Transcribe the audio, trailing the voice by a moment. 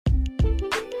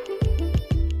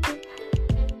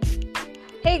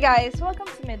Hey guys, welcome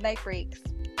to Midnight Breaks.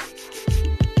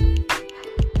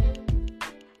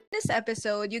 In this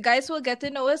episode, you guys will get to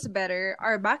know us better,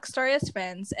 our backstory as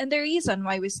friends, and the reason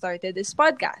why we started this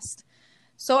podcast.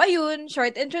 So ayun,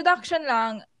 short introduction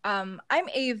lang. I'm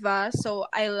Ava, so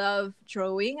I love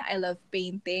drawing, I love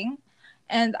painting,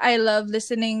 and I love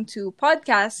listening to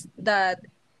podcasts that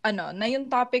na yung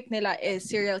topic nila is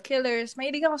serial killers.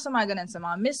 Mahilig ako sa mga ganun, sa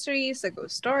mga mysteries, sa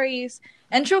ghost stories,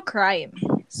 and true crime.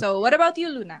 So, what about you,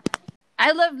 Luna?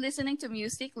 I love listening to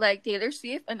music like Taylor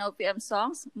Swift and OPM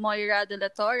songs, Moira de la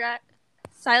Torre,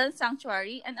 Silent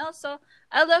Sanctuary, and also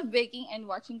I love baking and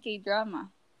watching K-drama.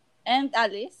 And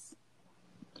Alice?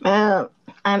 I'm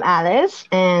Alice,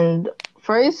 and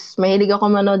first, mahilig ako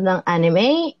manood ng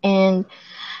anime, and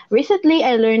recently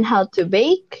I learned how to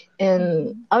bake,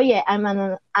 and I'm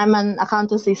an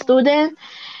accountancy student,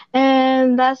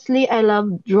 and lastly, I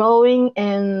love drawing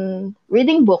and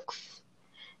reading books.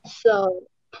 So,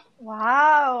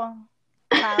 Wow!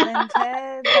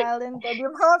 Talented.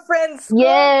 Yung mga friends ko.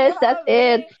 yes, that's grabe.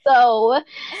 it. So,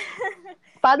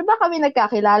 paano ba kami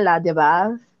nagkakilala, di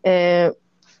ba?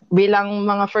 Bilang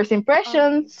mga first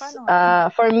impressions, paano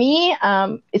nga? for me,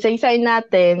 isa-isayin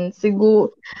natin, siguro,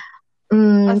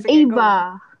 Sige,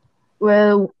 Ava.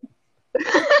 Well,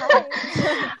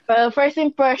 Hi. first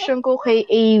impression ko kay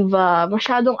Ava,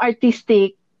 masyadong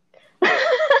artistic.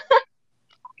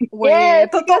 Wait,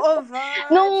 Yes, totoo ba?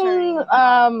 Nung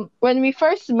when we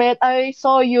first met, I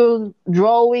saw you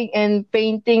drawing and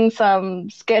painting some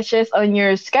sketches on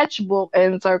your sketchbook,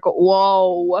 and sabi ko,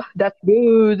 wow, that's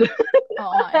good.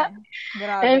 Oo nga eh.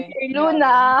 Grabe. And kay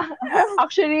Luna,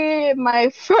 actually,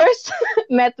 my first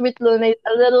met with Luna is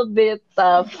a little bit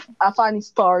of a funny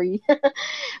story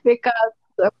because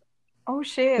Oh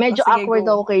shit. medyo Sige, awkward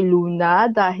go. ako kay Luna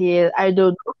dahil I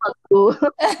don't know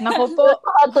Naku po.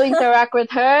 how to interact with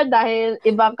her dahil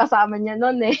ibang kasama niya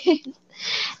noon eh.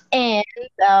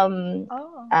 And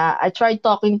I tried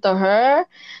talking to her.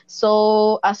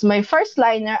 So, as my first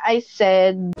liner, I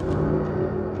said,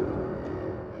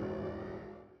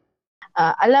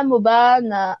 alam mo ba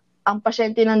na ang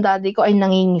pasyente ng daddy ko ay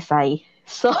nangingisay?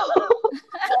 So,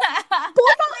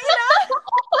 Putang ina!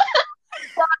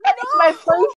 that's my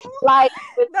first line.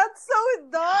 That's so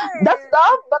dark. That's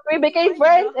dumb, but we became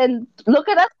friends, and look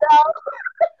at us now.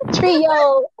 Trio.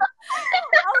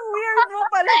 Ang weird mo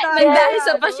pala tayo. Nandahil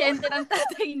sa pasyente ng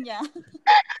tatay niya.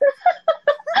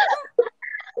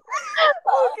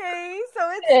 Okay, so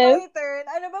it's my turn.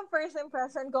 Ano bang first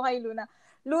impression ko kay Luna?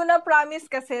 Luna, promise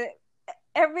kasi,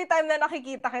 every time na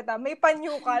nakikita kita, may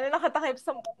panyo ka na nakatakip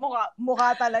sa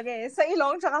mukha talaga eh. Sa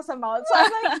ilong tsaka sa mouth. So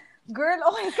I'm like, girl,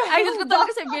 okay ka. Ay, gusto ko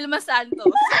talaga si Vilma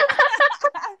Santos.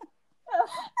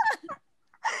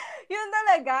 Yun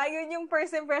talaga, yun yung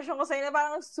first impression ko sa'yo na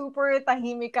parang super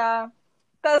tahimik ka.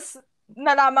 Tapos,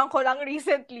 nalaman ko lang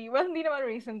recently, well, hindi naman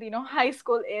recently, no? High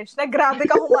school-ish, na grabe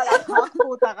ka humalakak,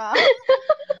 puta ka.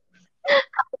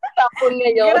 Tapon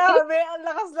ngayon. Grabe, ang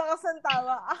lakas-lakas ng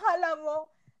tawa. Akala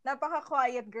mo,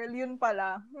 napaka-quiet girl, yun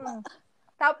pala.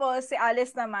 Tapos, si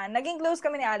Alice naman, naging close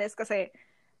kami ni Alice kasi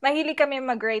mahilig kami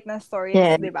mag-write ng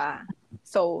stories, di ba?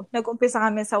 So, nag-umpisa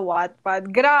kami sa Wattpad.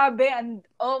 Grabe, and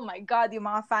oh my God, yung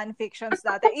mga fanfictions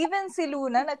dati. Even si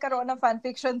Luna, nagkaroon ng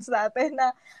fanfictions dati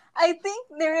na I think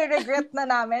nire-regret na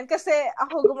namin kasi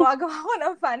ako gumagawa ko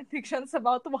ng fanfictions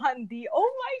about 1D.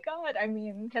 Oh my God! I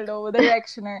mean, hello,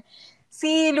 directioner.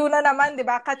 Si Luna naman, di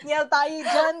ba? Katniel tayo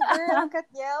dyan, girl.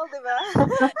 Katniel, di ba?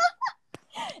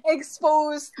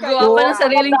 Exposed Gawa pa ng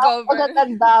sariling cover.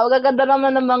 Magaganda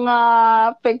naman ng mga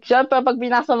fiction, pero pag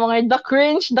binasa mo ngayon, the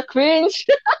cringe.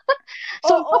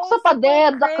 Suntok sa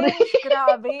pader, the cringe.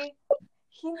 Grabe.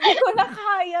 Hindi ko na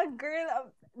kaya,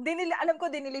 girl. Alam ko,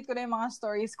 dinilit ko na yung mga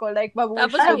stories ko. Like, babush.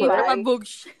 Tapos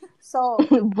mabush. So,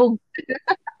 Bug.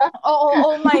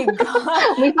 oh my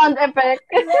God. May sound effect.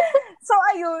 So,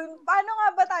 ayun. Paano nga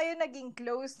ba tayo naging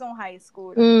close nung high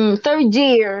school? Third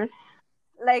year.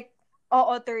 Like,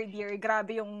 third year.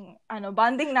 Grabe yung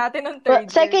bonding natin nung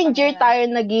third year. Second year tayo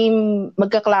naging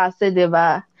magkaklase, di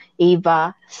ba,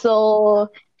 Ava? So,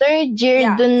 third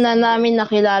year, dun na namin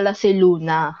nakilala si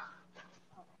Luna.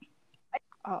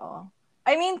 Oo.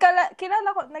 I mean,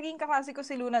 kilala ko, naging kaklase ko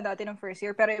si Luna dati ng first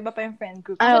year, pero iba pa yung friend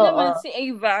group. Ako naman si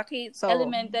Ava,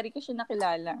 elementary ko siya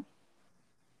nakilala.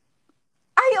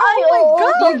 Ay, my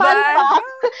God! Diba?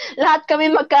 Lahat kami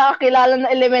magkakilala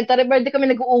na elementary, pero di kami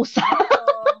nag-uusap.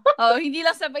 Hindi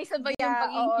lang sabay-sabay yung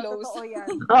pagiging close. Totoo yan.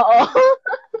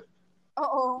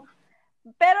 Oo.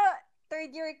 Pero, third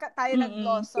year tayo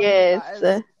nag-blossom. Yes.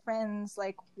 As friends,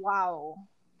 like, wow.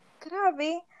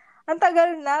 Grabe. Ang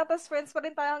tagal na, tapos friends pa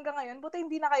rin tayo hanggang ngayon. Buti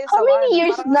hindi na kayo How sawa, many no?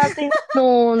 years Parang natin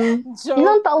noon? joke.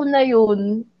 Ilang taon na yun?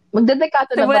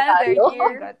 Magdedekado na ba Simula ng third tayo? Oh year.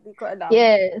 my God, di ko alam.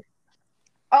 Yes.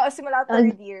 Oo, simula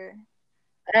third year.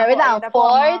 Wait lang, ayun na po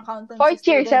ang mga fourth accountancy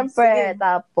year, students. syempre. Sige.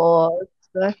 Tapos,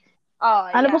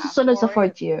 ano ba susunod sa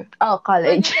fourth year? Oh,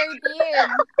 college. 2013.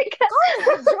 College?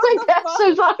 Oh my What the gosh, fuck? so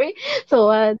sorry. So,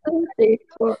 1, 2, 3,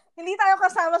 4. Hindi tayo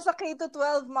kasama sa K-12,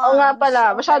 ma'am. Oo nga pala,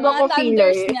 masyado Mga ako filler.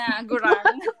 thunders nga,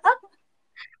 gurang.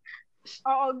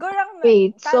 Oo, gurang na.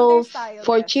 Wait, so, Thunders tayo,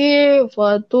 fourth bes. year,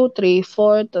 1, 2, 3,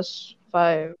 4, tas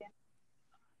 5.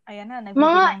 Ayan na, Mga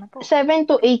nagbibilang na po. 7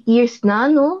 to 8 years na,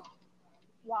 no?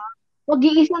 Wow.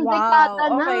 Mag-iisang dekada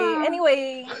na. Okay. Anyway.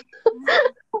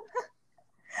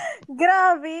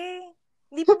 Grabe.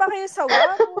 Hindi pa ba kayo sawa?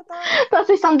 Puta. Tapos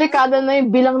isang dekada na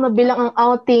yung bilang ang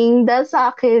outing dahil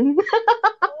sa akin.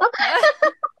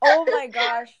 Oh my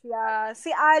gosh, yeah. Si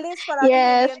Alice parati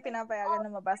Yes. hindi yan pinapayagan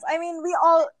lumabas. I mean,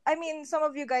 some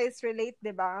of you guys relate,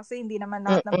 di ba? Kasi hindi naman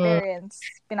lahat ng Mm-mm. parents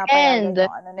pinapayagan yung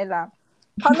ano nila.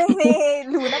 Kami ni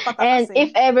Luna And patakas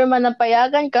if ever man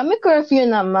napayagan kami, curfew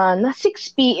naman, na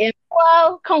 6 p.m.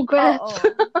 Wow, congrats!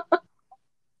 Oo.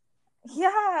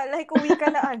 Yeah, like uwi ka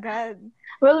na agad.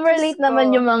 Well, relate Diyos ko.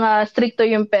 naman yung mga stricto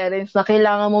yung parents na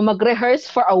kailangan mo mag-rehearse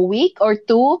for a week or 2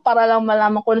 para lang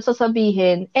malaman kung ano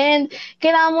sasabihin. And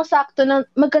kailangan mo sakto na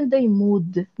maganda yung mood.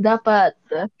 Dapat.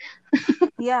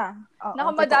 Yeah. Oo, Naku,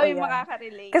 totoo madami yan.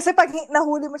 makaka-relate. Kasi pag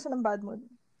nahuli mo siya ng bad mood.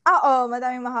 Oo,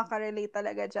 madaming makaka-relate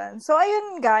talaga dyan. So,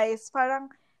 ayun guys, parang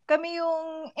kami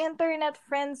yung internet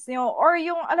friends nyo or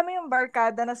yung, alam mo yung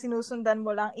barkada na sinusundan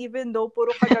mo lang even though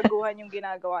puro kagaguhan yung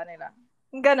ginagawa nila.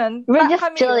 Ganon. We're just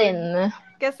Kami chilling. yun.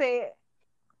 Kasi,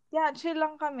 yeah, chill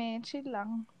lang kami. Chill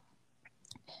lang.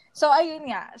 So, ayun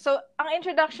nga. So, ang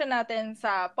introduction natin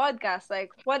sa podcast,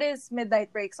 like, what is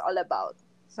Midnight Breaks all about?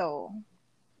 So,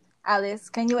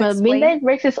 Alice, can you Well, explain? Midnight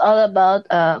Breaks is all about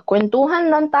kwentuhan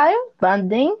lang tayo,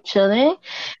 bonding, chilling.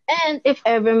 And if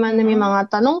ever man na may mga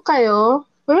tanong kayo,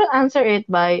 we will answer it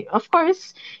by, of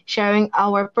course, sharing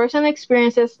our personal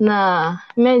experiences na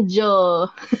medyo,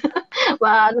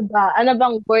 ano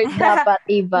bang word dapat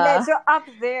iba? Medyo up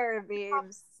there,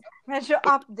 babes. Medyo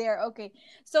up there. Okay.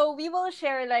 So, we will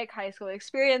share like high school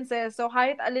experiences. So,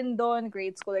 kahit alin doon,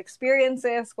 grade school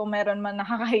experiences, kung meron man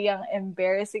nakakahiyang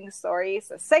embarrassing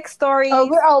stories, sex stories. Oh,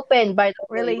 we're open, by the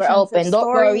way. We're open. Don't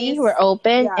worry, we're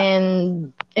open, Yeah. and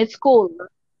it's cool.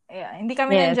 Yeah, hindi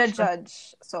kami Yes. nang-judge.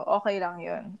 So, okay lang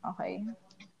yun. Okay.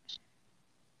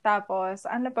 Tapos,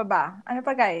 ano pa ba? Ano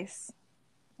pa, guys?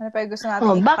 Ano pa yung gusto natin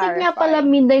Oh, bakit nga i-clarify? pala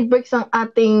Midnight Breaks ang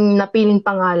ating napiling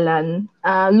pangalan?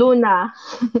 Luna.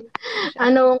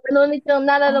 Ano ulit yung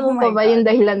naalala Oh mo my pa ba God. yung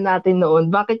dahilan natin noon?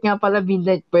 Bakit nga pala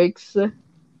Midnight Breaks?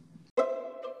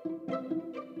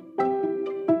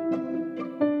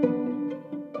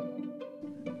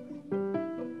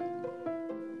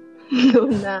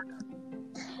 Luna.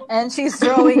 And she's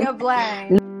throwing a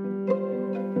blank.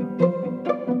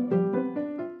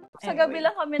 Sa gabi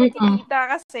lang kami nakikita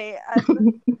kasi at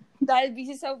dahil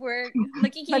busy sa work,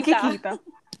 nakikita.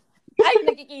 Ay,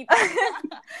 nakikita.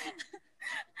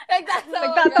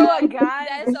 Nagtatawagan.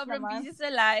 Dahil Yes sobrang naman. busy sa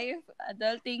life,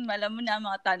 adulting, malam mo na,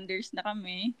 mga thunders na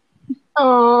kami.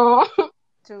 Oh.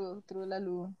 True,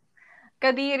 lalu.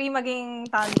 Kadiri maging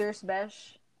Thunders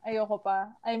Besh. Ayoko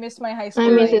pa. I miss my high I school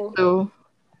miss life. it too.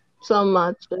 So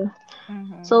much.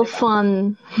 Mhm, So diba? fun.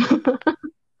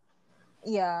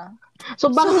 Yeah.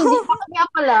 So, bakit nga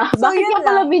pala? So, bakit yun nga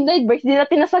pala lang. Midnight Breaks? Di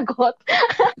natin nasagot.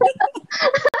 Okay,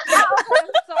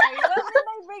 sorry. Well,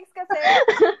 midnight breaks kasi.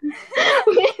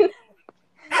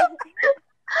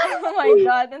 Oh my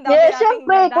God. Ang dami Yeah, nating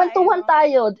syempre, dada, kwentuhan no?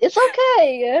 tayo. It's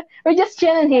okay. We're just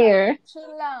chilling here.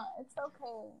 Chill lang. It's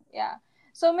okay. Yeah.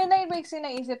 So, midnight breaks yung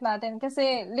naisip natin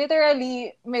kasi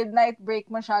literally, midnight break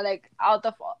mo siya like out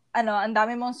of, ang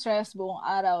dami mong stress buong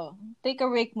araw. Take a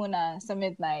break muna sa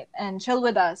midnight and chill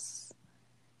with us.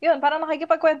 Yun, parang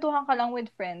nakikipagkwentuhan ka lang with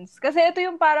friends. Kasi ito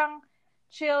yung parang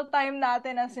chill time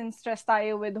natin as in stress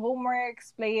tayo with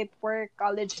homeworks, play it, work,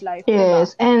 college life.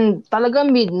 Yes, Diba? and talaga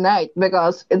midnight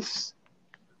because it's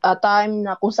a time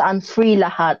na kung saan free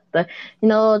lahat.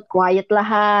 You know, quiet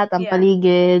lahat, ang Yeah.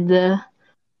 paligid.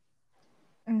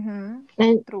 Mm-hmm.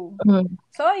 And, True. mm,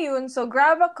 So, ayun. So,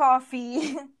 grab a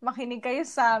coffee. Makinig kayo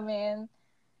sa amin.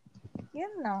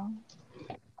 Yun lang.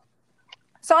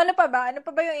 So, ano pa ba? Ano pa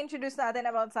ba yung introduce natin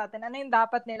about sa atin? Ano yung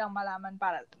dapat nilang malaman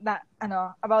para,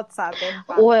 about sa atin?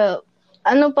 well,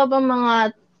 ano pa ba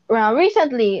mga,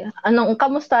 recently,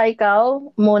 kamusta ikaw?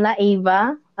 Muna,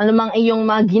 Ava? Ano mang iyong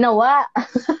mga ginawa?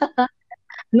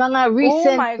 Mga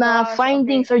recent my na gosh,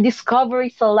 findings or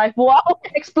discoveries sa life. Wow,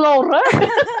 explorer!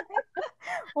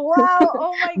 Wow!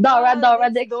 Oh my Dora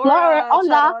God! the It's Explorer. Dora!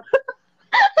 Hola! Charot.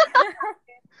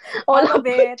 Hola, Hola,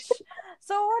 bitch!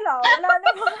 So, wala naman.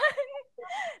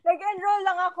 Nag-enroll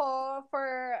lang ako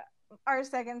for our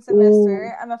second Ooh,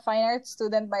 semester. I'm a fine arts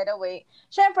student, by the way.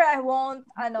 Syempre, I won't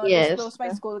yes. disclose my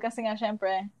school kasi nga,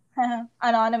 syempre,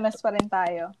 anonymous pa rin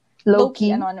tayo. Low-key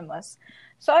Low-key. anonymous.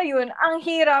 So, ayun, ang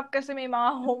hirap kasi may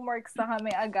mga homeworks na kami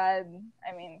agad.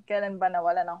 I mean, kailan ba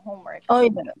nawala ng homeworks?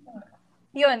 Oy,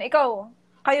 Yun, ikaw,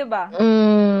 kayo ba?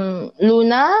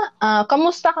 Luna,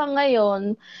 kamusta ka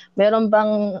ngayon? Meron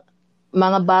bang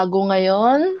mga bago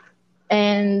ngayon?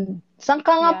 And saan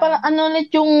ka nga pala, Yan. ano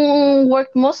ulit yung work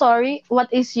mo? Sorry, what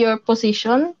is your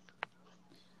position?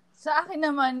 Sa akin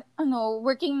naman,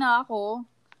 working na ako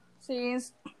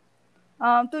since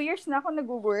 2 years na ako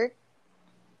nag-work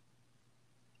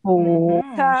Oh,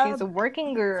 She's a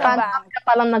working girl. sa saan bank. ka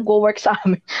palang nag-work sa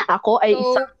amin? Ako ay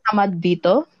So, isang tamad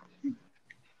dito.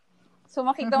 So,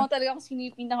 makita mo talaga kung sino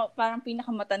yung parang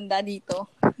pinakamatanda dito.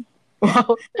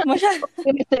 Wow, Masyado.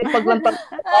 sinisipag lang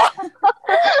talaga.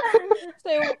 So,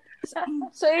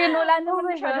 so yun, wala Oh naman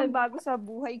my masyadong God. bago sa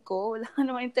buhay ko. Wala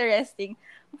naman interesting.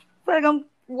 Talagang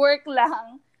work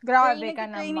lang. Grabe ka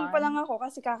Training naman. pa lang ako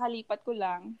kasi kakalipat ko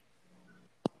lang.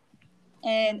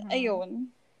 And,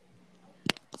 ayun.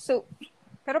 So,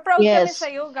 Pero proud kami Yes.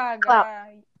 sa'yo,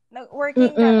 Gaga. Working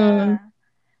ka na.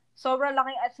 Sobrang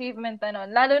laking achievement na nun.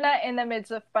 Lalo na in the midst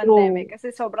of pandemic.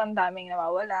 Kasi sobrang daming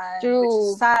nawawalan. True. Which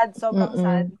is sad. Sobrang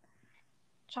sad.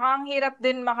 Tsaka ang hirap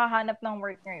din makahanap ng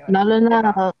work ngayon. Lalo na,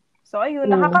 diba? So, ayun.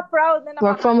 Nakaka-proud na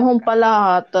work from home ka. pa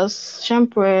lahat. Tapos,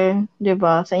 syempre, di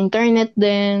ba, sa internet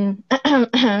din.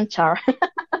 Char.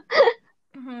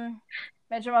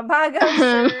 Medyo mabagal,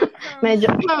 sir. Medyo,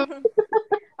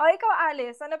 O, ikaw,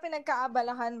 Alice, ano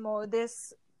pinagkaabalahan mo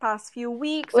this past few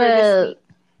weeks or this well, week?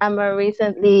 I'm a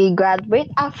recently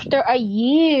graduate after a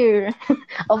year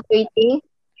of waiting.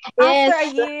 After a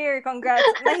Yes. year, congrats.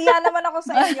 Nahiya naman ako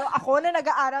sa inyo. Ako na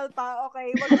nag-aaral pa,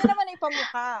 okay? Huwag niyo naman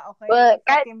ipamukha, okay? Well,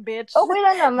 Fucking bitch. okay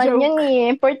lang naman Joke. yan eh.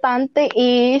 Importante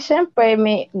eh, syempre,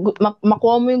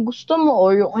 makuha mo yung gusto mo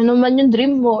or yung ano man yung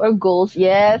dream mo or goals.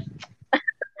 Yes.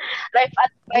 Life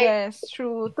advice. Yes,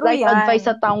 true. True Life yan. advice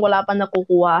sa taong wala pa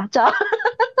nakukuha. Tsaka,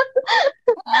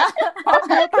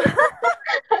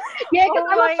 yeah, kasi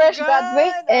Oh I'm a my fresh God.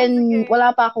 graduate Oh, and sige.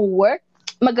 wala pa akong work.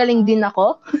 Magaling din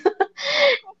ako.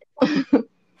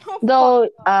 Though,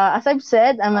 as I've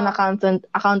said, I'm an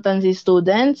accountancy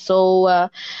student. So,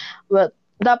 well,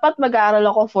 dapat mag-aaral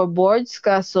ako for boards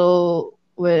kaso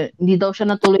hindi daw siya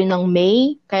natuloy ng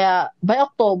May. Kaya by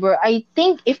October, I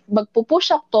think if magpupush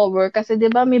October, kasi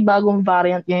di ba may bagong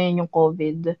variant ngayon yung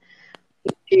COVID,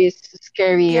 which is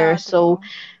scarier. Yeah, so,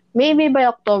 maybe by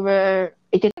October,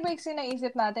 breaks yung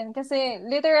naisip natin kasi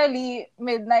literally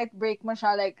midnight break mo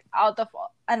siya like out of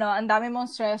ang dami mong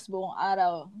stress buong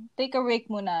araw. Take a break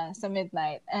muna sa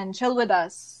midnight and chill with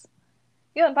us.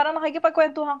 Yun, parang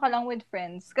nakikipagkwentuhan ka lang with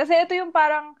friends. Kasi ito yung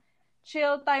parang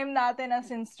chill time natin na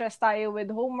since stress tayo with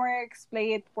homeworks,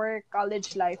 play it, work,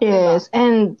 college life. yes, diba?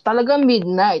 and talagang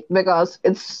midnight because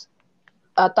it's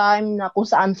a time na kung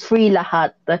saan free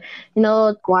lahat. You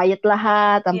know, quiet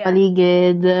lahat, ang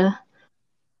paligid.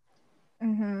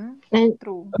 And,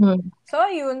 True. So,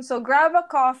 yun. So, grab a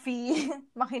coffee.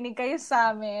 Makinig kayo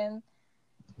sa amin.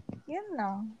 Yun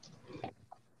lang.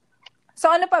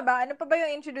 So, ano pa ba? Ano pa ba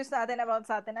yung introduce natin about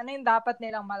sa atin? Ano yung dapat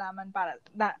nilang malaman para,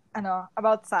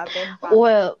 about sa atin?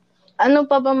 Well, ano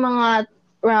pa ba mga,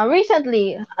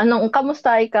 recently,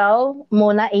 kamusta ikaw?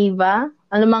 Mona, Ava?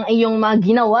 Ano mang iyong mga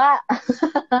ginawa?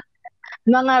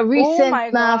 Mga recent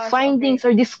findings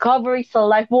or discoveries sa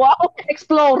life. Wow,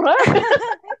 explorer!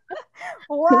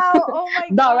 Wow, oh my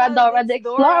Dora God. the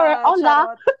Explorer.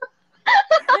 Hola!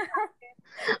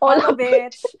 Hola,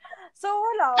 bitch. So,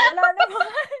 wala naman.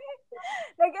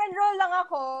 Nag-enroll lang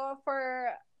ako for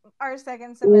our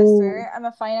second semester. I'm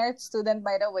a fine arts student,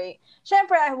 by the way.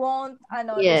 Syempre, I won't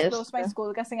disclose my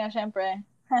school kasi nga, syempre,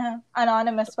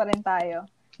 anonymous pa rin tayo.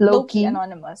 Low-key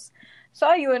anonymous. So,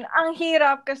 ayun, ang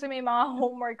hirap kasi may mga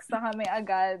homeworks na kami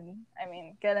agad. I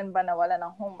mean, kailan ba nawala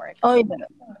ng homeworks?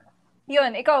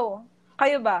 Yun, ikaw,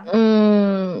 kayo ba?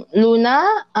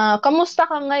 Luna, kamusta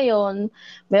ka ngayon?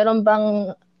 Meron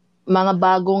bang mga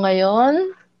bago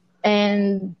ngayon?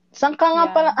 And saan ka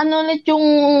nga pala, ano ulit yung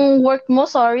work mo?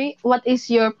 Sorry, what is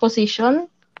your position?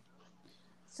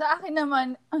 Sa akin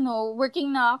naman,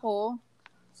 working na ako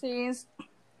since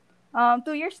 2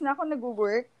 years na ako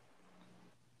nag-work.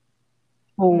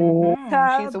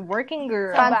 She's a working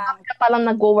girl. Sa bank. Ka palang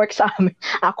nag-work sa amin.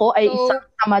 Ako ay isang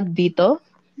tamad dito.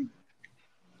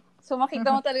 So,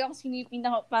 makita mo talaga kung sino yung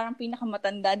parang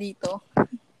pinakamatanda dito.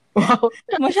 Wow.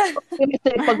 Masyado.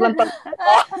 Paglantar.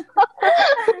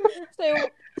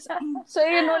 So,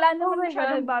 yun, wala Oh naman my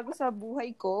masyadong God. bago sa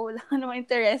buhay ko. Wala naman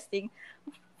interesting.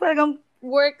 Parang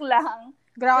work lang.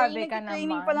 Grabe ka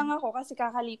Nag-training pa lang naman. ako kasi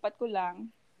kakalipat ko lang.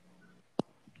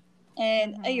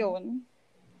 And, ayun.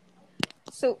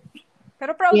 So,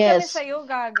 Pero proud kami Yes. sa'yo,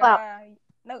 Clap. Gaga.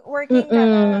 Working ka na.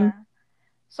 Mm-mm.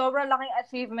 Sobrang laking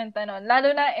achievement na nun. Lalo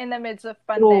na in the midst of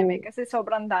pandemic. Kasi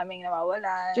sobrang daming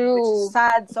nawawalan. True. Which is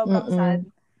sad. Sobrang Mm-mm. sad.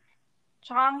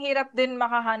 Tsaka ang hirap din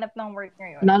makahanap ng work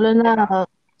ngayon. Lalo na, Diba?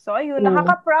 So, ayun. Oo.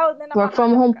 Nakaka-proud na work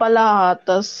from home ka. pa lahat.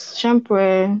 Tapos,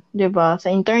 syempre, di ba, sa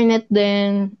internet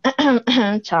din.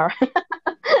 Char.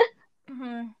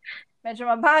 Medyo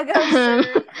mabagal, sir.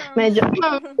 Medyo,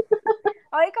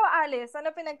 O, ikaw, Alice,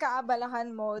 ano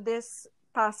pinagkaabalahan mo this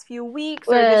past few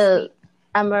weeks or this well, week?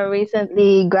 I'm a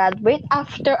recently graduate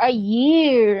after a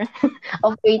year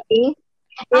of waiting.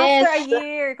 After a Yes.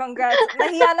 year, congrats.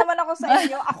 Nahiya naman ako sa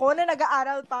inyo. Ako na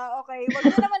nag-aaral pa, okay? Huwag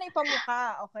niyo naman ipamukha,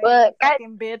 okay? Well,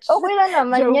 Fucking bitch. okay lang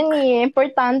naman Joke. yan eh.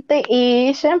 Importante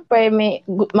eh, syempre,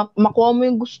 makuha mo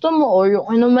yung gusto mo or yung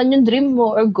ano man yung dream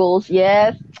mo or goals.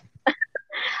 Yes.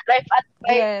 Life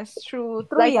advice. Yes, true.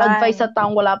 True Life yan. advice sa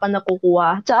taong wala pa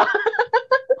nakukuha. Tsaka,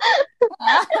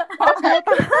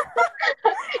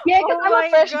 yeah, kasi Oh I'm a my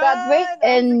fresh God. graduate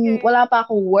and Sige. wala pa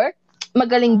akong work.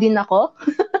 Magaling din ako.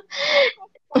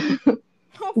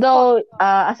 Though,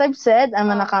 as I've said, I'm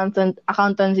an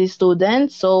accountancy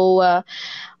student. So,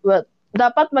 well,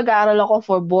 dapat mag-aaral ako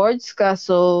for boards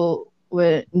kaso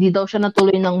hindi daw siya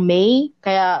natuloy ng May.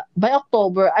 Kaya by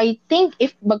October, I think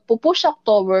if magpupush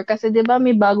October, kasi di ba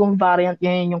may bagong variant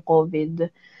ngayon yung COVID,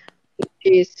 which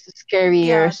is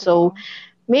scarier. Yeah, So,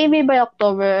 maybe by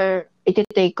October,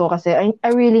 iti-take ko kasi I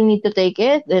really need to take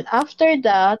it. Then after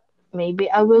that,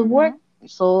 maybe I will work.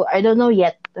 So, I don't know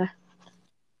yet.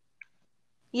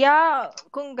 Yeah,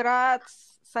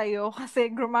 congrats sa'yo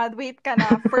kasi graduate ka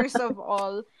na, first of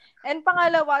all. And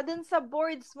pangalawa, dun sa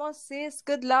boards mo, sis,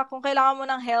 good luck. Kung kailangan mo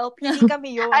ng help, hindi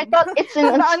kami yun. I thought it's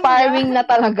Tandaan mo inspiring yan. na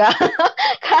talaga.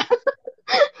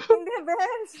 Hindi,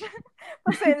 besh.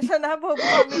 Pasensya na, bobo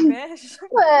kami, besh.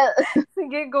 Well,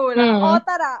 Sige, go lang. O,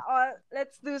 tara.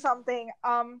 Let's do something.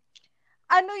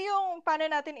 Ano yung, paano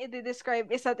natin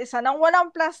i-describe isa't isa nang walang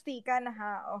plastikan,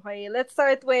 ha? Okay, let's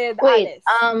start with wait,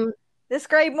 Alice.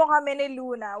 Describe mo kami ni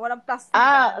Luna. Walang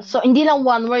plastikan. so hindi lang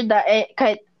one word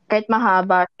kahit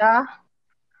mahaba siya.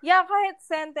 Yeah, kahit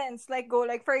sentence. Like, go.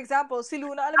 Like, for example, si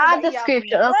Luna, alam mo ba,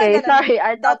 Description. iyakin mo. Okay, Ganun. sorry.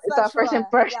 I thought That's it's a not first sure.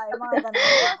 impression. Yeah, yung mga ganun.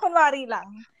 Yung kunwari lang.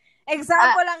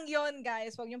 Example lang yun,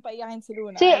 guys. Huwag yung paiyakin si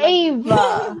Luna. Si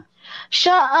Ava.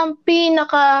 Siya ang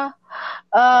pinaka,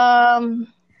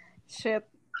 shit.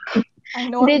 I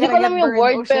know hindi ko alam yung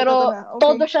word, pero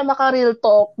todo siya naka-real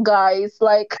talk, guys.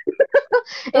 Like,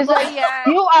 it's like,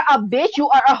 you are a bitch,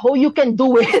 you are a hoe, you can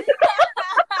do it.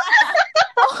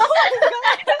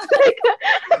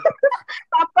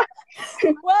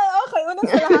 Well, okay. Una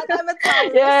sa lahat, I'm a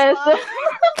Taurus. Yes.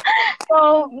 So,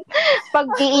 pag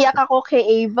iiyak ako kay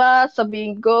Ava,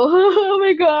 sabihin ko, oh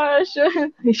my gosh.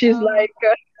 She's like,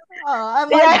 I'm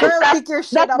like, girl, pick your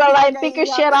shit that's up. the line, pick your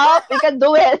shit up, you can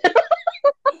do it.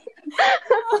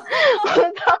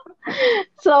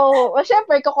 So,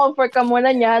 syempre, ko-comfort ka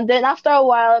muna niya. Then, after a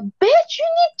while, bitch, you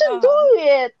need to do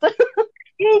it.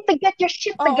 You need to get your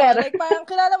shit together. Like, parang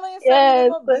kilala mo yung sarili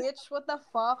mo, bitch. What the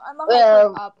fuck? I'm a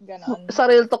comfort up, ganon. Sa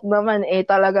real talk naman,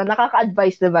 talaga,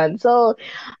 nakaka-advise naman. So,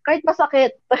 kahit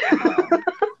masakit,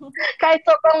 kahit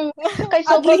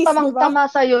sobrang tamang-tama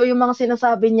sa'yo yung mga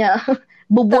sinasabi niya,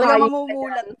 bubuhayin. Talaga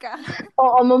mamumulat ka.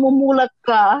 Oo, mamumulat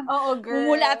ka. Oo, girl.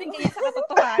 Mumulatin ka niya sa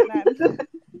katotohanan.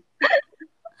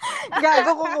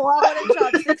 Gago, kukuha ko ng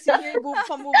chopsticks. Yun yung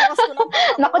pamubukas ko ng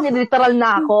mata. Naku, niliteral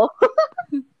na ako.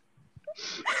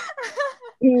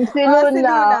 Si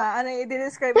Luna. Ano yung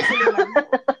i-describe si Luna?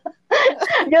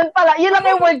 Yun pala, yun lang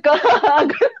yung word ko.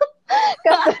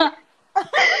 Kasi,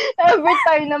 every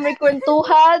time na may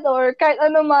kwentuhan or kahit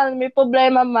ano man, may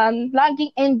problema man,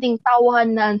 laging ending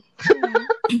tawanan.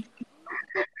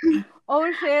 Oh,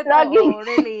 shit. Laging,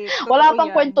 really. Wala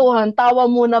pang kwentuhan, tawa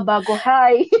muna bago,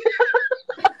 hi.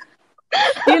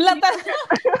 Yun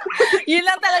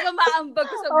lang talaga maambag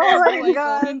ko sa buhay ko.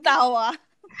 Yung tawa.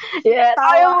 Yeah,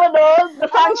 tayo mo doon. The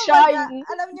sunshine.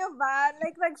 Alam nyo ba,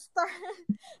 like,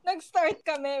 nag-start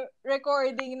kami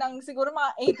recording ng siguro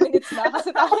mga 8 minutes na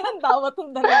kasi tawa ng tawa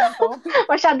tong dalawang to.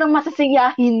 Masyadong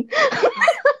masasiyahin.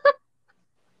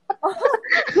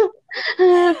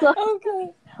 Okay.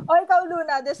 O, ikaw,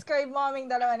 Luna, describe mo kaming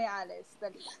dalawa ni Alice.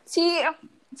 Dali.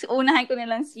 Unahin ko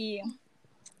nilang si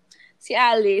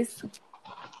Alice.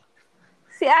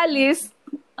 Si Alice,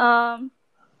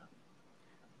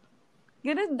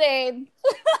 Ganun din.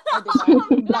 O, diba?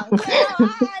 Blank.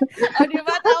 O,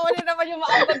 diba? Tawa na naman yung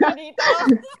maambag ko dito.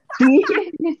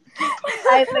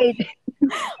 I paid.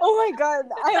 Oh my God,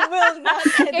 I will not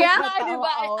edit Kaya na nga, tao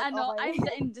diba, out. ano, Okay. I'm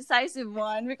the indecisive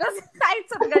one because kahit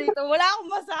sa ganito, wala akong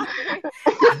masabi.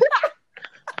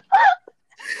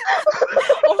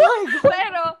 Oh my God.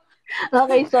 Pero,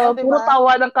 Okay, so, Diba? puro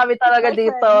tawa lang kami talaga My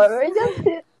dito. friends. We're just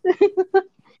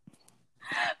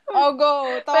Oh, go.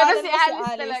 Tawanan si mo si Alice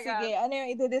Alice. talaga. Sige, ano yung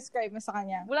i-describe mo sa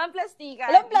kanya? walang plastikan.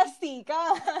 Walang plastika.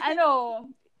 Ano,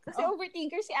 kasi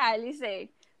overthinker si Alice eh.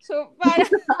 So,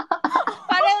 parang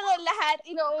lahat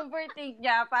ino-overthink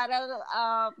niya. Parang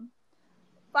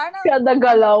kada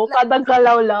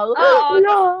galaw lang. Oo.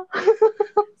 No.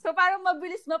 So, parang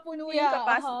mabilis mapuno yung Yeah,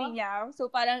 capacity niya. So,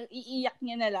 parang iiyak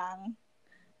niya na lang.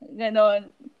 Ganon.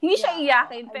 Hindi siya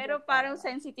iyakin, I pero get that. parang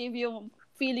sensitive yung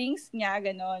feelings niya,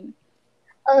 ganon.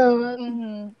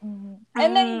 And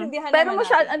naiintindihan Pero naman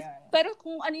natin yun. pero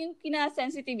kung ano yung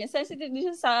kinasensitive niya, sensitive din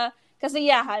siya sa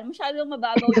kasiyahan, masyadong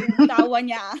mababaw yung tawa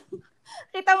niya.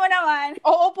 Kita mo naman,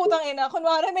 Oo, putang ina.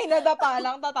 Kunwari may nadapa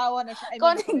lang, tatawa na siya. I mean,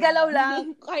 konting galaw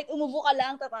lang, kahit umubo ka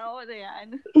lang, tatawa na yan.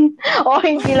 O,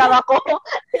 hindi lang ako.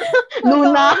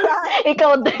 Luna,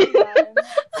 ikaw din. yan.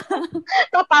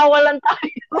 Tatawa lang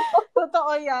tayo.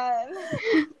 Totoo yan.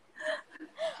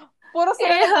 Puro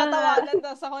sila Yeah. nagtatawanan,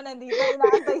 tapos ako nandito,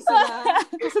 inaantay sila.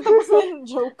 Kasi tapos na yung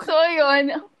joke. So, yun.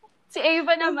 Si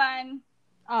Ava naman,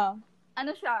 Ah,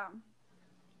 ano siya?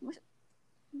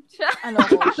 ano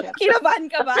ko, shit. Kinabahan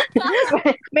ka ba?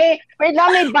 May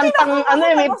bantang,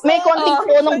 may konting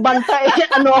punong banta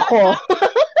ano ako.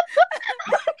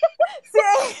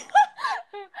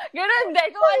 Ganun din.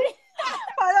 Kung ano,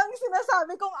 Parang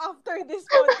sinasabi kong after this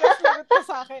podcast, lagot ka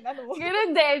sa akin. Ano mo?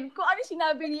 ganun din. Kung ano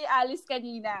sinabi ni Alice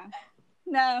kanina.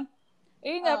 Na,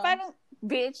 ayun na, parang,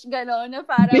 bitch, gano'n, na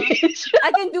parang, I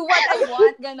can do what I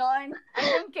want, gano'n. I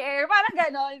don't care. Parang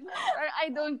gano'n. Parang, I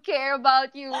don't care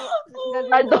about you.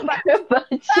 I don't care about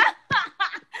you.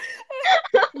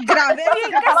 Grabe.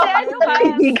 Kasi ano ba?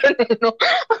 Hindi ganun.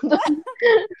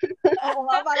 Oo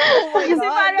nga, parang, oh my Kasi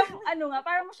God. parang, ano nga,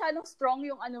 parang masyadong strong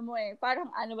yung ano mo eh. Parang,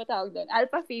 ano ba tawag doon?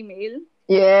 Alpha female?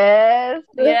 Yes.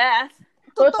 Yes.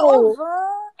 Totoo ba?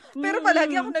 Pero Mm.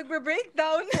 palagi ako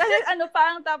nagbe-breakdown. Kasi ano,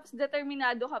 parang tapos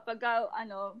determinado ka pagka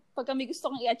may gusto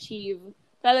kong i-achieve.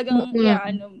 Talagang,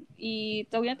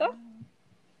 tawag na to?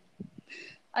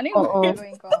 Ano yung Oo.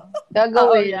 Gagawin ko.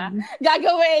 Gagawin.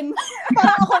 Gagawin.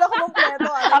 Parang ako na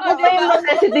kumumpleto. Ako pa yung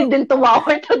mag-hesitate din tumawa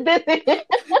ito din eh.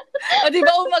 O, di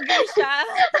ba umagay siya?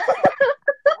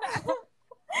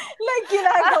 Like,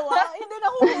 ginagawa. Hindi na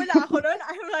humula ako nun.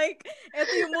 I'm like,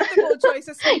 eto yung multiple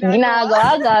choices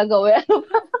Ginagawa, gagawin.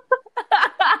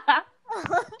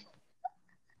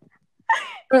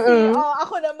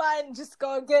 Ako naman, just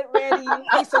go, get ready,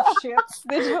 piece of shit.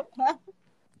 Joke na.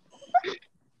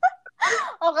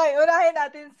 Okay, unahin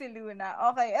natin si Luna.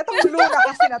 Okay, etong Luna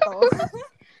kasi na to.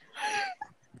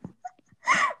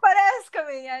 Parehas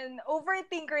kami yan.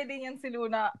 Overthinker din yan si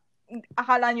Luna.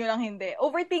 Akala nyo lang hindi.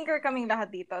 Overthinker kaming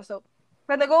lahat dito. So,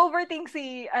 pag nag-overthink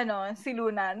si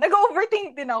Luna,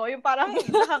 nag-overthink din ako. Yung parang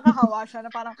nakakahawa siya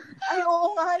na parang, ay,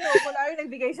 oo nga, no. Kunwari,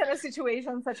 nagbigay siya ng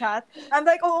situation sa chat. I'm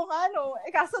like, oo nga, no.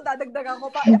 Kaso dadagdagan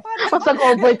ko pa. Parang, Mas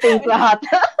nag-overthink lahat.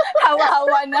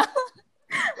 Hawa-hawa na.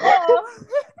 oo.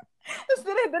 Tapos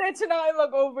dire-diretso na kayo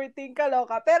mag-overthink,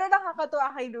 kaloka. Pero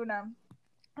nakakatuwa kay Luna.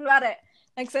 Kunwari,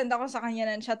 nag-send ako sa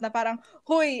kanya ng chat na parang,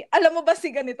 huy, alam mo ba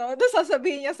si ganito? Tapos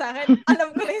sasabihin niya sa akin,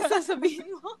 alam ko na yung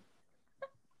sasabihin mo.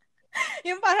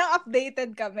 Yung parang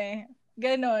updated kami.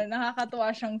 Ganon,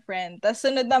 nakakatuwa siyang friend. Tapos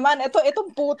sunod naman,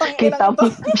 itong putang Kita inang mo,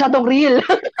 to. masyadong real.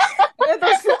 Ito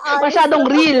si Alice. Masyadong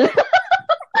real.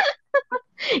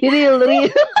 Real.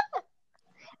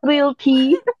 Real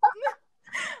tea.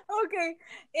 Okay.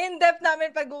 In-depth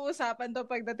namin pag-uusapan to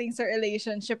pagdating sa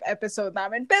relationship episode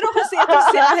namin. Pero kasi ito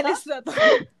si Alice na to.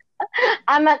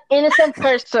 I'm an innocent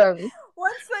person.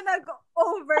 Once na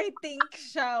nag-overthink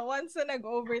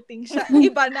siya,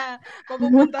 iba na.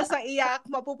 Mapupunta sa iyak,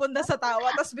 mapupunta sa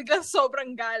tawa, tapos biglang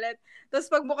sobrang galit. Tapos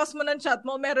pagbukas mo ng chat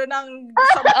mo, meron ng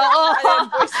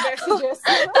voice messages.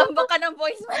 Tambak ka ng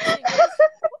voice messages.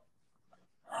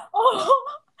 Oh.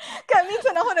 Kaya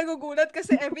minsan ako nagugulat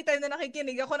kasi every time na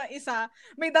nakikinig ako ng isa,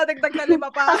 may dadagdag na 5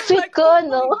 pa. Sweet ko,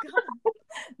 no?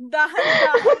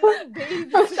 Dahan-dahan lang, babe.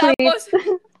 Tapos,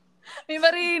 may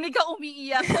marinig ka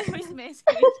umiiyak sa voice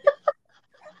message.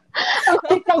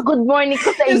 Ang good morning ko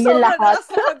sa Yung inyo sobrang lahat. lakas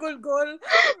ng hagulgol.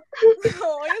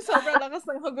 Oo, yung sobrang lakas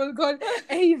ng hagulgol.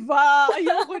 Ava,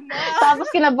 ayoko na. Tapos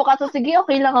kinabukasan, sige,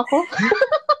 okay lang ako.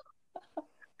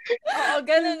 Oo,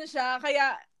 ganun siya.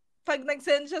 Kaya, pag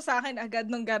nag-send siya sa akin agad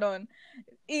nung ganon,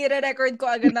 i-record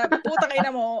ko agad na, putang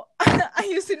ina mo,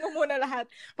 ayusin mo muna lahat.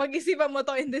 Pag-isipan mo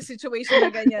to in this situation na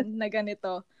ganyan, na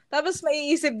ganito. Tapos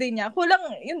maiisip din niya, kulang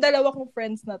yung dalawa kong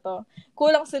friends na to,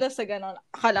 kulang sila sa ganon.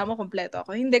 Akala mo kompleto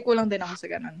ako. Hindi, kulang din ako sa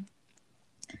ganon.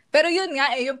 Pero yun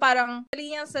nga yung parang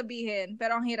mali niyang sabihin,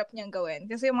 pero ang hirap niyang gawin.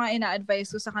 Kasi yung mga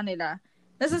ina-advise ko sa kanila,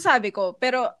 nasasabi ko,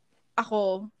 pero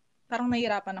ako, parang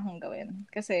nahihirapan akong gawin.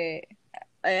 Kasi,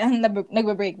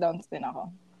 nagbe-breakdowns din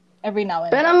ako. Every now and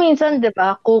then. Pero minsan, di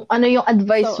ba, kung ano yung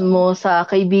advice mo sa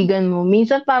kaibigan mo,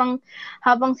 minsan parang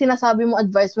habang sinasabi mo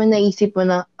advice mo, naisip mo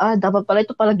na, dapat pala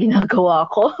ito pala ginagawa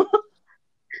ko.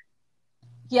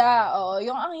 Yeah,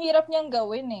 yung ang hirap niyang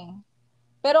gawin eh.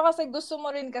 Pero kasi gusto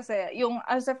mo rin kasi, yung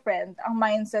as a friend, ang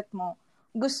mindset mo,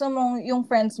 gusto mong yung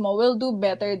friends mo will do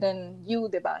better than you,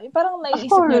 di ba? Yung parang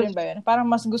naiisip niyo rin ba yun? Parang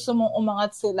mas gusto mong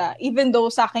umangat sila, even though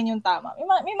sa akin yung tama.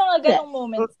 May mga ganong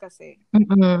moments kasi.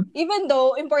 Mm-hmm. Even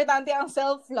though, importante ang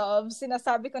self-love,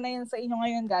 sinasabi ko na yun sa inyo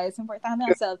ngayon, guys, importante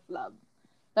ang self-love.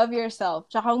 Love yourself.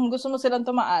 Tsaka kung gusto mo silang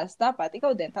tumaas, dapat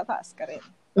ikaw din, tataas ka rin.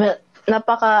 Well,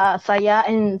 napakasaya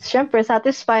and syempre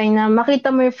satisfying na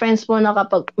makita mo yung friends mo na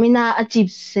kapag may na-achieve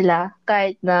sila,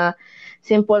 kahit na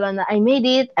simple lang na I made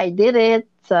it, I did it,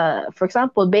 sa for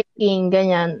example baking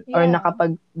ganyan, or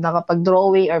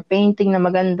nakapag-drawing or painting na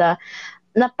maganda,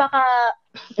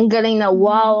 ang galing na,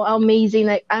 wow,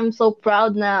 amazing, like I'm so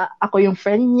proud na ako yung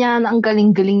friend niya, na ang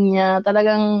galing-galing niya,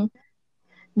 talagang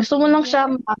gusto mo lang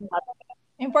siya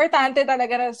importante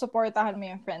talaga na supportahan mo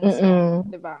yung friends mo,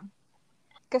 di ba?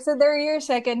 Kasi they're your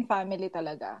second family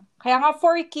talaga. Kaya nga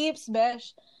for keeps,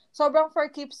 besh. Sobrang for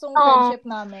keeps yung friendship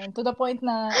namin. To the point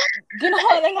na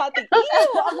ginawa na natin.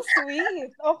 Ew, ang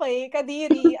sweet. Okay,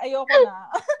 kadiri. Ayoko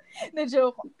na.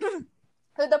 Na-joke.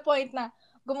 To the point na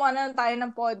gumawa na tayo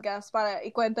ng podcast para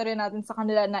ikwento rin natin sa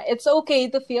kanila na it's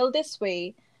okay to feel this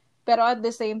way. Pero at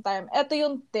the same time, eto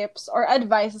yung tips or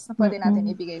advices na pwede natin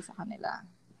ibigay sa kanila.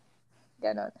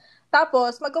 Ganon.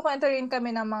 Tapos, magkukwento rin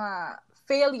kami ng mga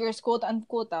failures,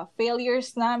 quote-unquote,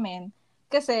 failures namin.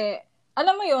 Kasi,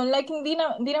 alam mo yun, like, hindi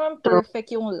naman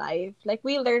perfect yung life. Like,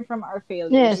 we learn from our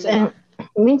failures. Yes, and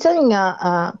minsan nga,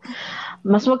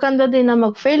 mas maganda din na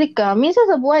mag-fail ka. Minsan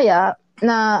sa buhay,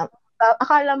 na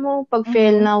akala mo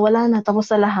pag-fail na wala na, tapos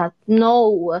sa lahat.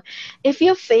 No. If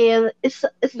you fail, it's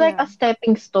like a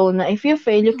stepping stone na if you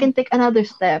fail, you can take another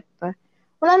step.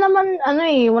 Wala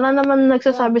naman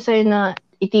nagsasabi sa'yo na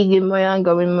itigil mo yan,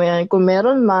 gawin mo yan. Kung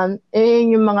meron man,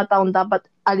 yung mga taong dapat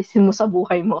alisin mo sa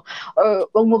buhay mo or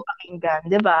wag mo pakinggan,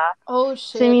 di ba? Oh,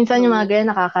 shit. Kasi minsan yung mga ganyan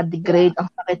nakaka-degrade.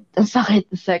 Ang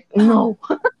sakit. No.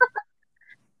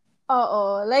 Oo.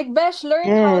 Like, Besh, learn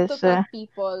how to cut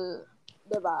people,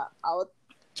 di ba, out.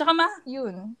 Tsaka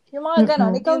yun. Yung mga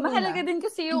ganon, ikaw mahalaga din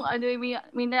kasi yung,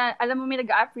 alam mo, may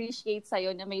nag-appreciate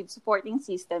sa'yo na may supporting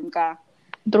system ka.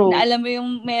 True. Na alam mo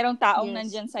yung merong taong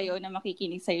nandyan sa'yo na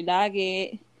makikinig sa'yo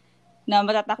lagi, na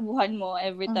matatakbuhan mo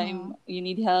every time you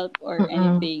need help or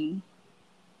anything.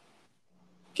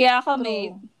 Kaya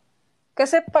kami...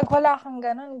 Kasi pag wala kang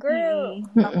ganun, girl,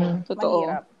 totoo.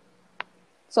 Mahirap.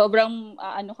 Sobrang,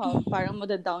 parang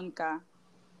madadown ka.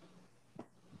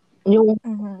 Yung...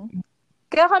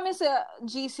 Kaya kami sa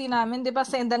GC namin, di ba,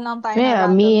 sendan lang tayo na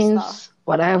random memes, stuff.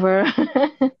 Whatever.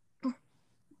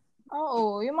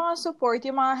 Oo, yung mga support,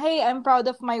 yung mga, hey, I'm proud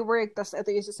of my work, tas ito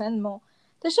yung send mo.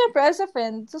 Tapos syempre, as a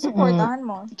friend, susuportahan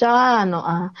mo. Tsaka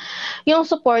yung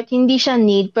support, hindi siya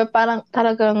need, pero parang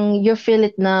talagang you feel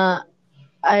it na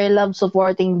I love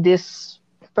supporting this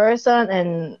person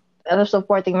and I love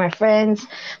supporting my friends.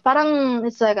 Parang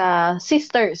it's like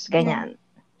sisters, ganyan.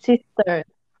 Sisters.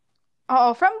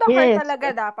 Oo, from the heart talaga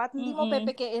dapat. Hindi mo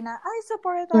pepekein na, ay,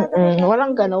 supportahan talaga.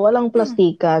 Walang walang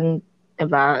plastikan.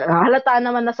 Diba? Halata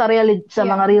naman na sa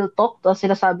mga real talk, tapos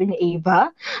sinasabi ni Ava.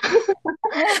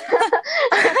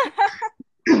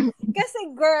 Kasi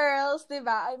girls,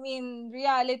 diba? I mean,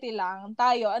 reality lang.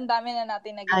 Tayo, ang dami na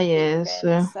natin naging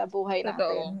friends sa buhay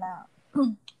natin. Na,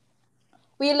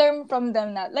 we learn from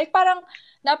them na. Like, parang,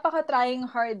 napaka-trying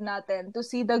hard natin to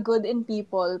see the good in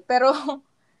people. Pero,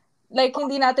 like,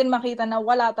 hindi natin makita na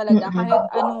wala talaga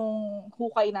kahit anong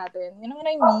hukay natin. You know what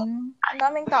I mean? Ang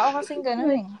daming tao kasing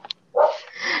ganun eh.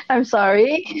 I'm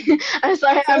sorry.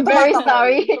 I'm very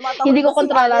sorry. Hindi ko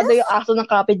kontrolado yung aso ng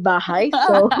kapitbahay.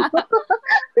 So,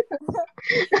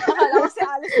 akala ko si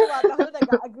Alice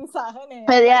nag-agree sa akin eh.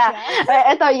 But yeah.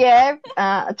 Ito,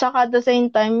 tsaka at the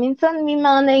same time, minsan may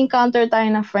mga na-encounter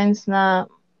tayo na friends na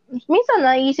minsan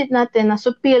naisip natin na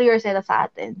superior sila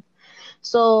sa atin.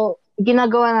 So,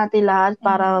 ginagawa natin lahat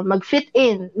para mag-fit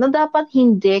in. Na dapat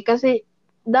hindi kasi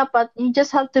dapat you just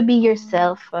have to be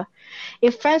yourself.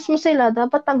 If friends mo sila,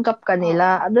 dapat tanggap ka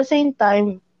nila. At the same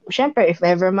time, syempre, if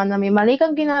ever man na may mali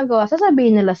kang ginagawa,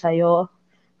 sasabihin nila sa'yo.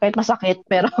 Kahit masakit,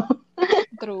 pero...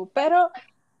 True. Pero,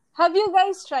 have you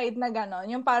guys tried na gano'n?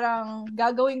 Yung parang,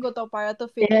 gagawin ko to para to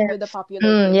fit in with the popular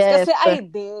kids. yes. Kasi I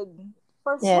did.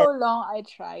 For so long, I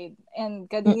tried. And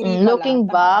kadiri pala. Looking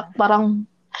back, parang,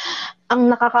 ang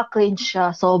nakaka-cringe siya,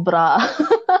 sobra.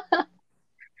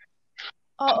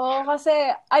 Oo, kasi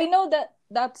I know that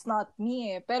that's not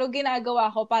me eh. Pero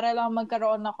ginagawa ko para lang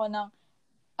magkaroon ako ng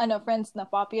friends na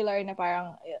popular na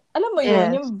parang, alam mo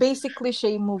yun, yung basic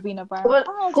cliche movie na parang,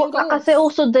 kasi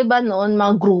uso, diba noon,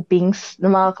 mga groupings ng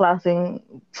mga klaseng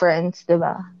friends,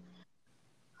 diba?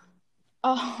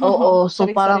 Oo, so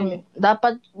parang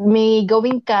dapat may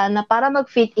gawin ka na para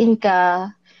mag-fit in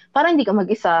ka, para hindi ka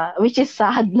mag-isa, which is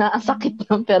sad na, ang sakit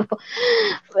nun, pero,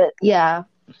 yeah.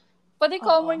 Pwede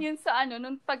common yun sa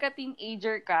nung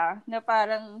pagka-teenager ka, na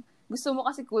parang gusto mo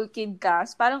kasi cool kid ka,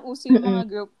 parang uso yung mga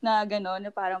group na gano'n, na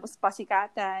parang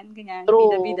pasikatan, ganyan,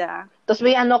 bida-bida. Tapos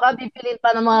may bibilin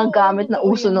pa ng mga gamit na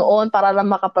uso noon para lang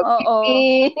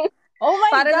makapag-fit. Oh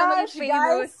my para gosh,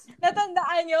 guys!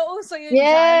 Natandaan nyo, uso yung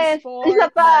Jansport. Isa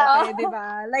pa. Dati,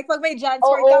 diba? Like, pag may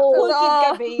Jansport ka, cool kid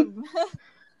ka, babe.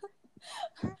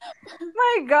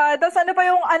 My God. Tapos ano pa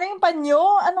yung, yung panyo?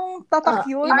 Anong tatak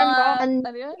yun?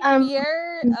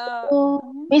 Pierre,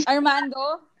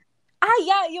 Armando?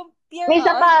 Yeah, yung Pierre. May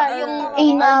isa pa,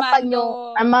 yung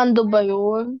panyo. Armando ba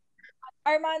yun?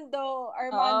 Armando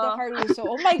Caruso.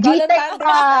 Oh my God, ang tanda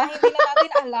na, hindi na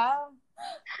natin alam.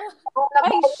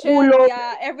 Ay, shit,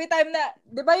 yeah. Every time na,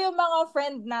 di ba yung mga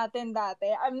friend natin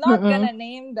dati, I'm not gonna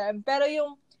name them, pero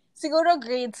yung, siguro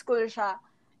grade school siya,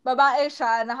 babae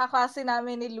siya, nakaklase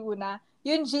namin ni Luna,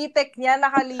 yung GTech niya,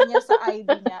 nakalinya sa ID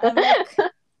niya. I'm like,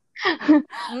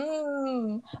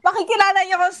 makikilala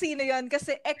niyo kung sino yun,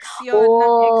 kasi ex yun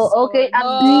ng ex ko. Okay, a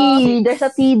T. There's a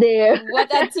T there.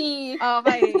 What a T.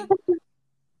 Okay.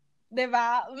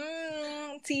 Diba?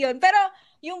 T yun. Pero,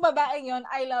 yung babaeng yun,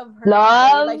 I love her.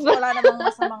 Like, wala namang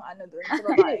masamang dun sa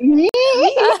babae.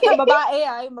 Yung babae,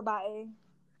 yung babae.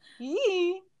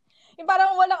 Yung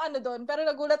parang walang dun, pero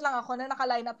nagulat lang ako na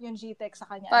naka-line up yung GTech sa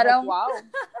kanya. Parang, like, wow.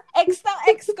 Ex ng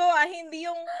ex ko, hindi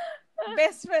yung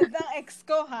best friend ng ex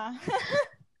ko, ha?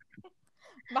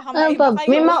 Baka maiba kayo.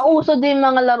 May mauso din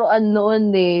mga laruan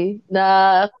noon na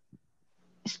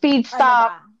speed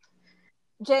stop.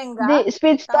 Jenga? Di,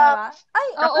 speed stop.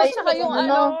 Ay, saka yung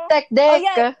tech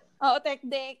deck. Oo, tech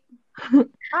deck.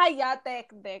 Yeah, tech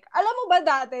deck. Alam mo ba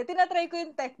dati, tinatry ko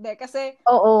yung tech deck kasi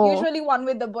usually one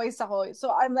with the boys ako.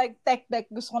 So, I'm like, tech deck.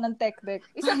 Gusto ko ng tech deck.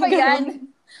 Isa pa yan.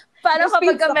 Parang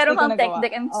kapag meron kang tech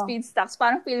deck and speed stocks,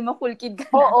 parang feel mo cool kid ka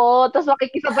na. Oo, tapos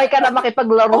makikisabay ka na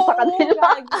makipaglaro sa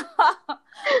kanila.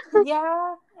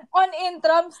 Yeah. On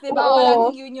intrams, di ba?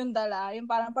 Walang yun yung dala. Yung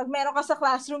parang pag meron ka sa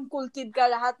classroom, cool kid ka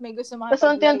lahat, may gusto mga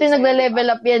tapos unti-unti nagle-level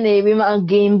up yan May mga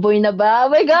Game Boy na ba?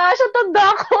 Oh my gosh, ang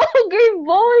tanda ko! Game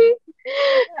Boy!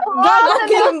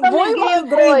 Game Boy, mga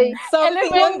grade.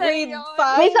 Something yung grade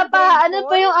 5. May isa pa, ano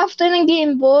pa yung after ng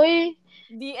Game Boy?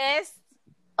 DS?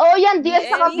 Oh, yan, DS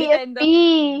saka PSP.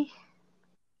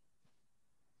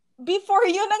 Before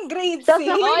yun ang grade 6.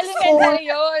 Elementary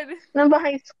yun. Nang ba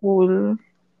high school?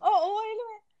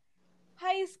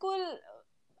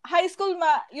 High school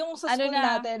yung sa school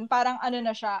natin, parang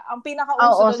na siya, ang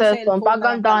pinaka-uso doon cellphone.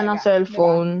 Paganda ng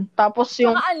cellphone. Diba? Tapos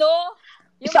yung...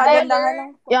 Yung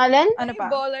baller. Yung alin? Ano pa?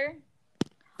 Baller.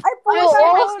 Ay,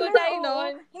 high school tayo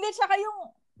nun. Hindi, tsaka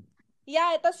yung...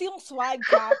 Yeah, tapos yung swag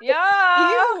cap.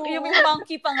 Yeah! Yung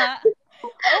monkey pa nga.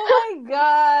 Oh my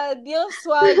God! Yung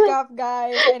swag cap,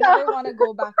 guys. I never wanna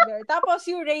go back there. Tapos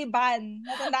yung Ray-Ban.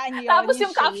 Natandaan niyo yun. Tapos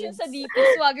yung caption sa DP,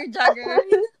 Swagger Jagger.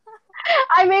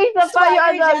 Ay, may isa pa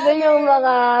yung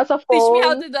mga sa phone. Teach me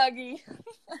how to doggy.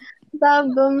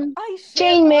 Ay, shit.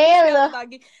 Chainmail.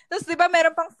 Tapos, di ba,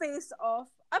 meron pang face-off.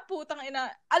 Putang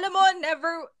ina. Alam mo,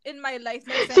 never in my life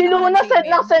sino mo na-send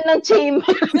ng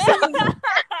chainmail?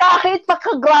 Kahit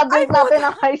pagka-graduate natin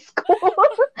ng high school,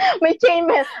 may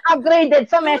chainmail.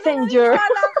 Upgraded sa Messenger.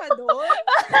 Wala ka doon.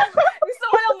 Gusto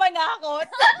ko lang manakot.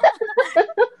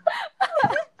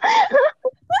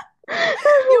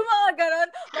 Yung mga ganon,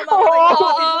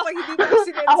 mamamatay ko pag hindi ko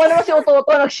sinense. Ako naman si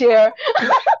Ototo nag-share.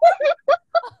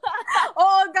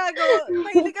 Oo, gago.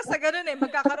 Mahilig ka sa ganon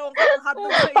magkakaroon ka ng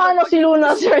hotdog sa iyo. Paano si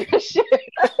Luna share?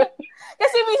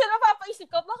 Kasi minsan mapapaisip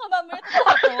ko, baka mamaya ito.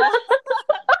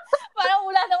 Parang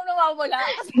wala nang nawawala.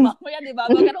 Kasi mamaya, di ba,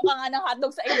 magkaroon ka nga ng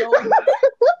hotdog sa iyo.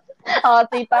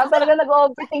 Tita, talaga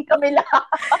nag-overthink kami lahat.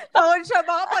 Taon siya,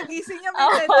 baka pagising niya,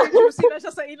 may tender juicy na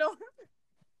siya sa ilong.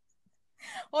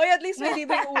 Hoy, at least may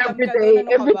libreng ulam ka doon.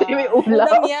 Everyday may ulam.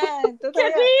 Ulam yan.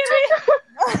 Kadiri.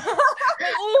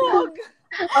 May uhog.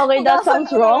 Okay, that sounds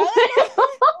wrong.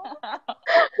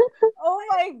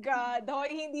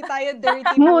 tayo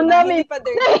dirty Muna, Hindi pa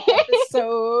dirty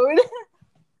episode.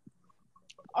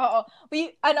 Oo.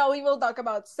 We will talk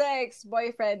about sex,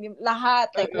 boyfriend, yung lahat.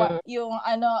 Like, yung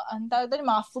ang tawag doon,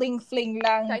 mga fling-fling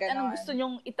lang. Kahit anong gusto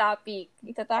nyong itapik,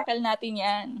 itatakal natin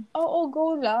yan. Oo,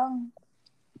 go lang.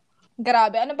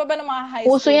 Grabe. Ano pa ba ng mga high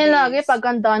school Uso yan days? lagi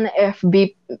paganda na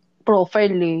FB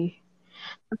profile eh.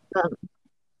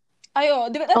 Ayo,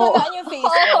 di ba natandaan yung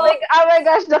Facebook? Like, oh my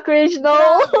gosh, the cringe, no?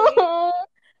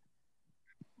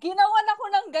 Ginawan ako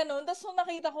ng ganun, tapos nung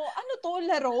nakita ko, ano to,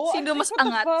 laro? Sino mas what the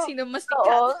angat? fuck? Sino mas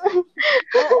sikat?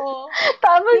 Oo.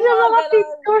 Tapos yung mga ganun,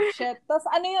 picture. shit. Tapos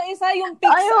ano yung isa, yung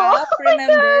pics up,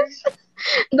 remember?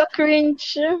 The cringe.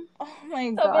 Oh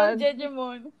my Sobrang God.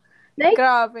 Jejemon. Like,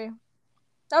 Grabe.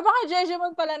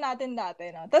 Napaka-Jejemon pala natin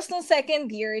dati, no? Tapos nung second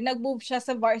year, nag-move siya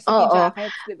sa varsity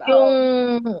jackets, di ba? yung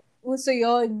uso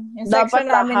yun. Yung dapat section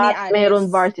namin ni lahat Alice. meron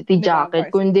varsity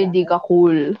jacket, kung hindi, di ka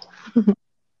cool.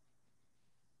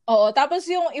 Oo, tapos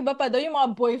yung iba pa doon, yung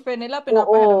mga boyfriend nila,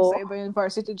 pinapahiram sa iba yung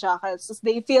varsity jackets. Tapos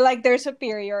they feel like they're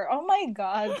superior. Oh my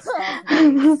God, stop.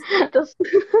 Tapos,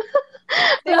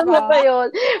 alam mo ba yun?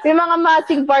 May mga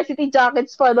matching varsity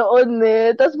jackets pa noon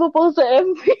eh. Tapos pupost sa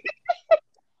FB.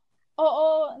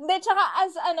 Oo. Hindi, tsaka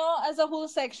as a whole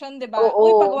section, di ba? Oo.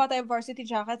 Uy, pagawa tayo varsity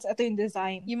jackets, ito yung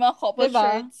design. Yung mga couple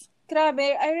shirts.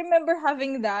 Grabe, I remember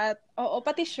having that. Oo,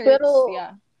 pati shirts. Pero,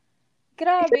 yeah.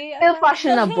 Grabe. Is it still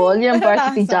fashionable, yung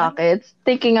varsity jackets?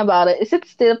 Thinking about it, is it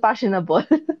still fashionable?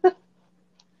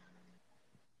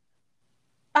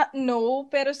 No,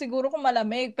 pero siguro kung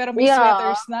malamig, pero may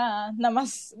sweaters na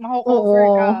mas makukover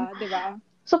ka, di ba?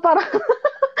 So, parang,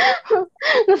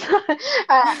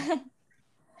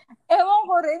 ewan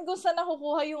ko rin kung saan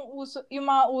nakukuha yung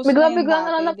mga uso bigla-bigla na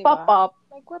na lang dati, diba? nagpop-up.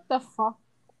 Like, what the fuck?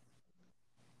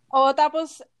 Oh,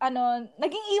 tapos,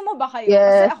 naging emo ba kayo?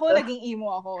 Yes. Kasi ako, naging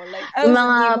emo ako. Like, yung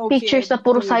mga pictures na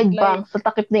puro side bangs sa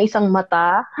takip na isang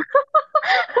mata.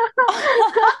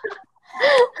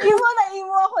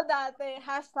 Emo ako dati.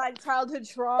 #childhood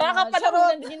trauma. Baka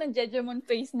panahunan din yung Jejemon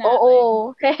face natin.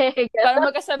 Oo. Para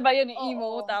magkasabay yun yung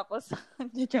emo, tapos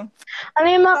Jejemon. Ano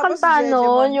yung mga kanta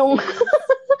nun?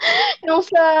 Yung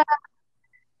sa...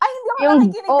 Ay, hindi ako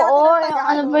nakikinig dati ng Tagalog.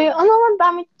 Ano ba yun? Ano ang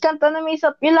dami kanta na may isa.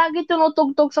 Yung lagi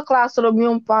tinutugtog sa classroom,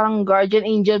 yung parang Guardian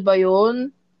Angel ba yun?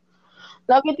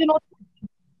 Lagi tinutugtog.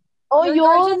 Oh, Your yun.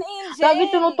 Guardian Angel. Lagi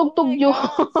tinutugtog yun.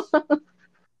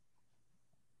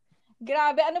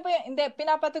 Grabe, ano ba yun? Hindi,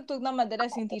 pinapatugtog na madalas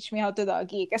yung Teach Me How to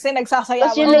Doggy. Kasi nagsasayawan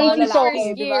Tapos yung ng mga Lazy lalaki,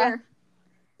 Song. di ba?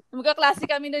 Magkaklase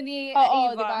kami nun ni Oo,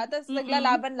 Eva. di ba? Tapos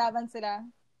naglalaban-laban sila.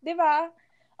 Di ba?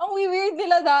 Ang weird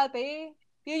nila dati.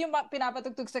 Yun yung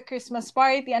pinapatugtog sa Christmas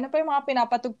party. Ano pa yung mga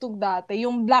pinapatugtog dati?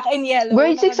 Yung Black and Yellow.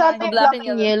 Grade 6 atin, Black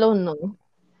and Yellow, no?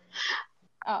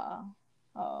 Oo.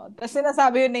 Tapos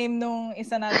sinasabi yung name nung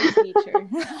isa nating teacher.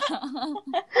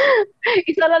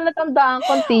 Isa lang natandaan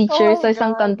kong teacher sa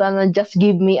isang kanta na Just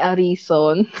Give Me a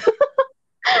Reason.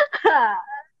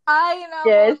 Ay, naku.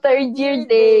 Yes, third year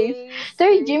days.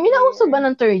 Third year? May nauso ba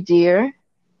ng third year?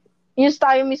 Yung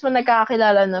tayo mismo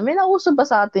nagkakakilala na, may nauso ba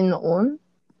sa atin noon?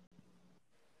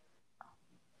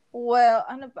 Well,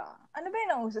 ano ba? Ano ba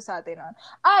yung nauso sa atin noon?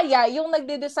 Yeah, yung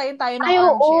nagde-design tayo ng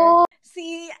armchair. Oo.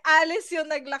 Si Alice yung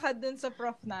naglakad dun sa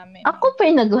prof namin. Ako pa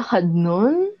yung naglakad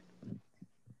nun?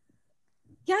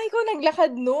 Yeah, ikaw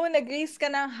naglakad noon. Nag-raise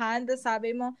ka ng hand.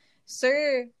 Sabi mo,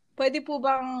 Sir, pwede po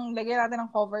bang lagyan natin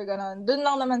ng cover ganon? Doon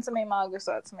lang naman sa may mga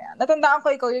gusto at may. Natandaan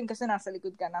ko ikaw yun kasi nasa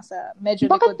likod ka. Nasa medyo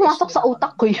likod. Bakit pumasok sa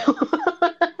utak ko yun?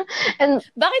 And,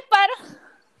 bakit parang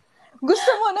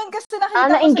gusto mo nun kasi nakita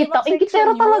ko nainggit sa ibang ako.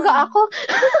 Inggitero talaga ako.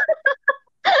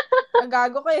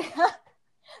 Gago kayo.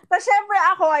 Tapos syempre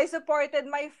ako, I supported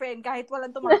my friend kahit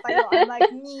walang tumatayo. I'm like,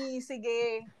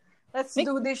 sige, let's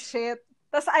do this shit.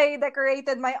 Tapos I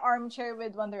decorated my armchair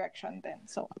with One Direction then.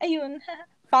 So, ayun.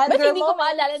 Ba't hindi ko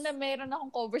maalala na meron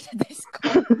akong cover sa desk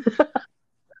ko?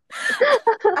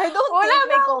 I don't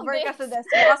think may cover ka sa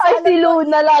desk. Ay, si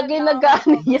Luna, laging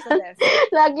nag-ano yan.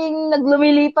 Laging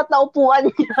naglumilipat na upuan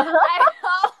niya.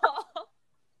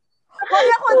 Hoy,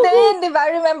 ako din, di ba?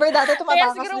 Remember dati,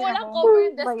 tumatakas din ako. Kaya siguro walang cover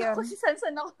yung desk ko kasi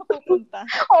saan ako napupunta.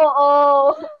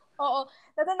 Oo.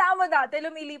 Natandaan mo dati,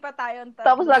 lumilipat tayo.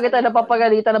 Tapos lagi tayo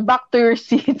napapagalitan na back to your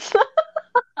seats.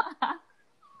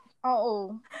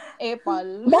 Oo.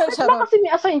 Epal. Bakit ba kasi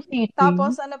may assigned seating?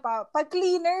 Tapos ano pa, pag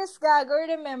cleaners, gago,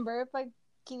 remember? Pag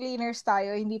cleaners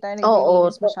tayo, hindi tayo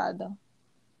nag-cleaners masyado.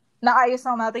 Naayos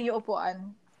lang natin yung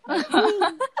upuan.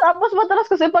 Tapos madalas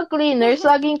kasi pag cleaners,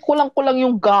 laging kulang-kulang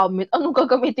yung gamit. Anong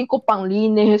gagamitin ko pang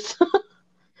linis?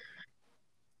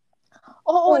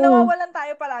 Oo, nawawalan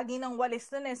tayo palagi ng walis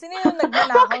nun eh. Sino yung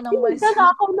nagnanakaw ng walis?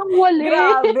 Nagnanakaw ng walis.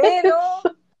 Grabe, no?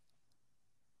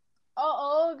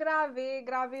 Oo, grabe.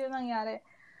 Grabe yung nangyari.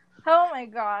 Oh my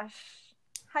gosh.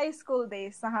 High school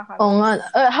days, nakakamiss. Oo nga.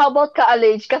 How about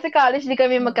college? Kasi college di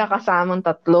kami magkakasamang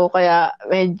tatlo, kaya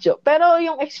medyo. Pero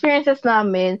yung experiences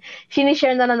namin,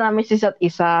 sinishare na namin sa isa't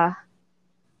isa.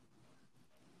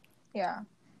 Yeah.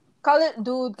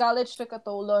 College took a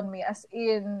toll on me, as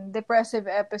in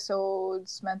depressive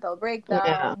episodes, mental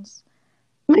breakdowns.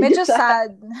 Medyo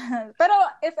sad. Pero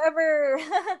if ever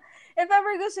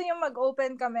gusto niyo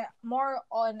mag-open kami more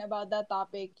on about that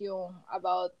topic, yung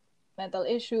about mental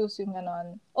issues, yung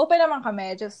ganon. Open naman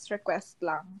kami, just request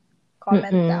lang.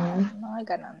 Comment down,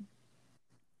 mga ganon.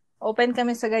 Open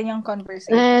kami sa ganyang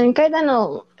conversation. And kahit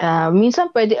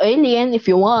minsan pwede alien if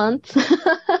you want.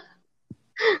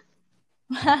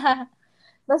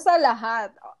 Basta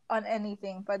lahat, on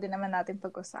anything, pwede naman natin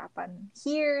pag-usapan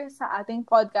here sa ating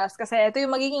podcast. Kasi ito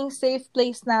yung magiging safe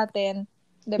place natin.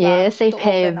 Diba? Yes, safe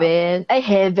haven. Ay,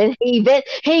 heaven.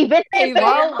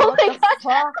 Wow, Oh what the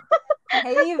fuck?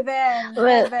 Haven.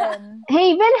 Well,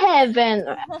 heaven.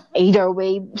 Either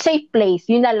way, safe place.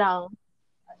 Yun na lang.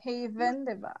 Haven,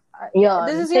 diba? Yun,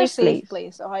 this is your safe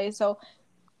place. Okay, so,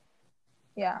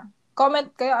 yeah. Comment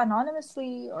kayo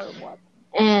anonymously or what?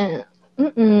 And,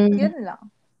 Yun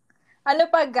lang. Ano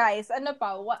pa, guys? Ano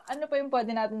pa yung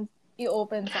pwede natin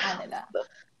i-open sa kanila?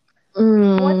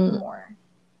 What more?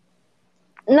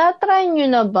 Na-try nyo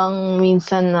na bang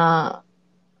minsan na,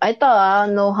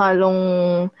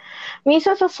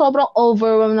 minsan sa sobrang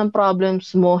overwhelm ng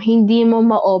problems mo, hindi mo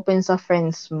ma-open sa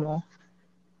friends mo?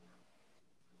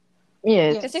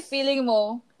 Yes. Kasi feeling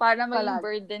mo, para maging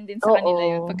burden din sa kanila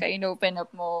yun pagka in-open up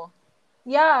mo.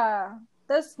 Yeah.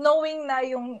 Tapos knowing na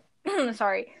yung,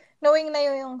 knowing na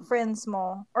yung friends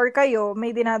mo, or kayo,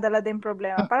 may dinadala din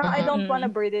problema. Parang I don't wanna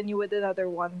burden you with another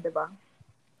one, diba?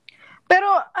 Pero,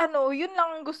 yun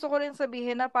lang gusto ko rin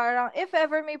sabihin na parang, if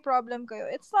ever may problem kayo,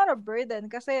 it's not a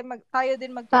burden kasi tayo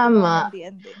din magtutulungan in the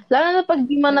end din. Lalo na pag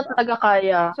di mo na talaga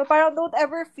kaya. So, parang don't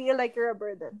ever feel like you're a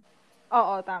burden.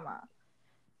 Oo, tama.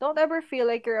 Don't ever feel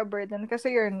like you're a burden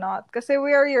kasi you're not. Kasi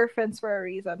we are your friends for a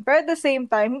reason. Pero at the same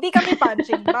time, hindi kami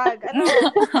punching bag.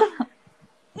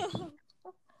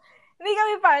 Hindi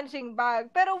kami punching bag.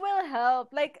 Pero will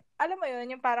help. Like, alam mo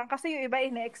yun, yung parang, kasi yung iba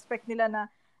ine-expect nila na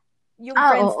yung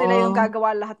friends nila yung gagawa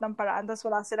lahat ng paraan tapos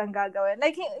wala silang gagawin.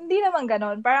 Like, hindi naman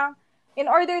ganon. Parang, in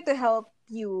order to help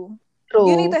you,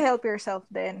 you need to help yourself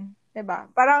din. Diba?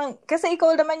 Parang, kasi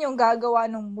ikaw naman yung gagawa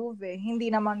ng move eh.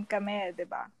 Hindi naman kami,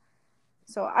 diba?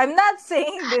 So, I'm not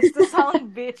saying this to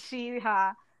sound bitchy,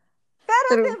 ha?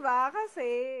 Pero, diba? Kasi,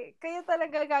 kayo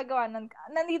talaga gagawa.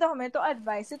 Nandito kami to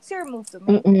advise. It's your move to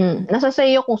make. Nasa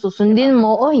sa'yo kung susundin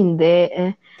mo o hindi.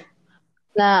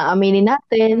 Na aminin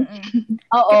natin.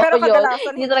 Oo, pero yun.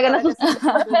 kadalasan hindi talaga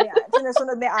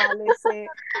sinusunod ni Alice eh.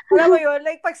 Alam mo yun,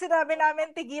 like pag sinabi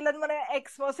namin, tigilan mo na yung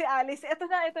ex mo, si Alice, ito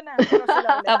na. Pero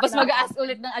tapos mag-ask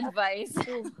ulit ng advice.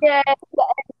 Yes.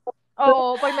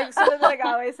 Oo, pag nagsunod na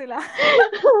nag-away sila.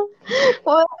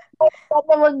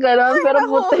 Papa mag-ganon,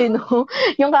 pero buti, no?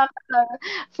 Yung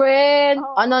friend,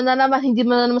 na naman, hindi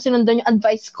mo na naman sinundan yung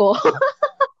advice ko.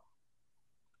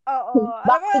 Oo.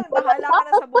 Alam mo, bahala ka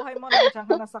na sa buhay mo, nandiyan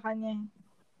ka na sa kanya.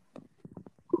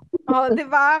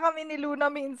 Diba? Kami ni Luna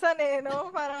minsan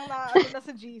no? Parang na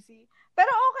sa GC.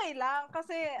 Pero okay lang,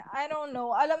 kasi, I don't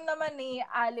know, alam naman ni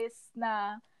Alice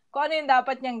na kung ano yung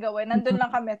dapat niyang gawin. Nandun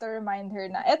lang kami to remind her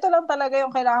na ito lang talaga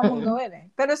yung kailangan mong gawin eh.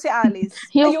 Pero si Alice,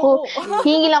 ayoko.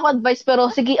 Hingi lang ako advice,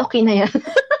 pero sige, okay na yan.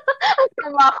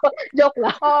 Joke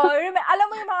lang. Alam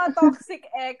mo yung mga toxic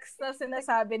ex na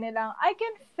sinasabi nilang, I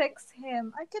can fix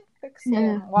him.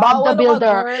 Yeah. Wow, Bob the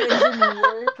Builder. Girl,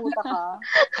 engineer. Puta ka.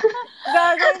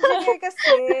 Gago, engineer ka,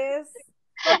 sis.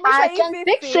 I can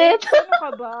fix it. Ano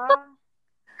ka ba?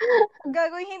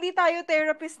 Gago, hindi tayo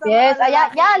therapist na yes,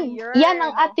 yan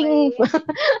ang ating...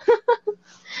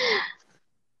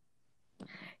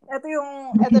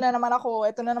 Ito na naman ako.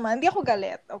 Hindi ako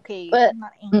galit. Okay.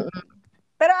 Not angry.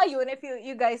 Pero ayun, if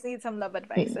you guys need some love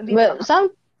advice.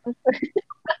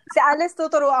 Si Alice,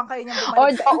 tuturuan kayo niyang bumalik.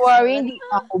 Or don't worry, hindi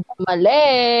ako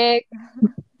bumalik.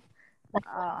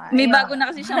 May bago na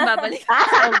kasi siyang babalik.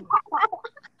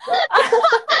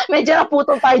 Medyo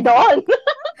naputol tayo doon.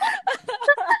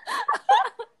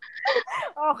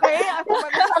 Okay. Ako pa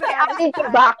na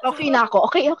back. Okay na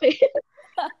ako. Okay.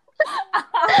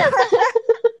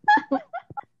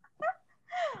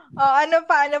 Ano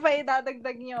pa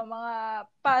idadagdag niyo? Mga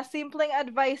simpleng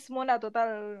advice muna.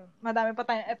 Total, madami pa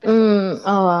tayong episode.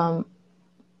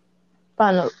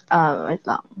 Paano? Wait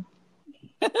lang.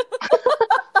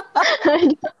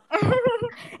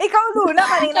 Ikaw, Luna,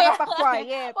 kanina ka pa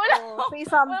quiet. Say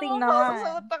something naman.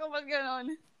 Suot ako pag gano'n.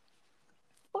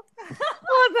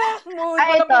 Mood,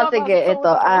 Ay, walang ito, sige, pinapasok sa ito.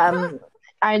 utak ko.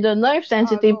 I don't know if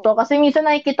sensitive Go. to. Kasi minsan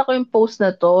nakikita ko yung post na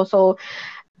to. So,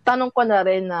 tanong ko na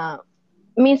rin na,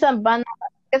 minsan ba,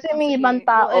 kasi may ibang Sige,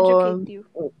 we'll tao, educate you.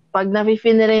 pag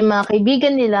na-feel nila yung mga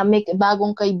kaibigan nila, may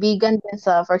bagong kaibigan din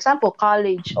sa, for example,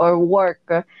 college or work.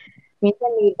 Minsan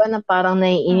may iba na parang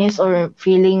naiinis or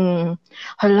feeling,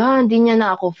 hala, hindi niya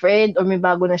na ako friend or may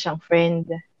bago na siyang friend.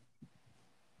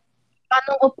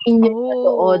 Anong opinion niya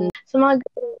doon? Sa mga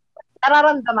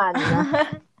nararamdaman na?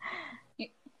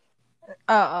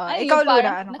 Oo. Ay, Ikaw, yung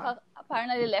Lura, ano ka? parang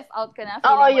nalileft out ka na. Oo,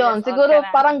 Feeling mo yun. left out Siguro ka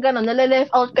na. parang gano'n.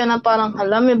 Nale-left out ka na parang,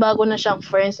 hala, may bago na siyang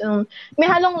friends. May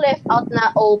halong left out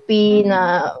na OP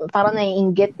na parang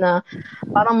naiinggit na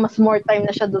parang mas more time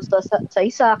na siya doon sa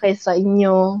isa kaysa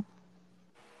inyo.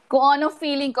 Kung anong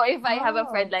feeling ko if I have a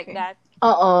friend like that.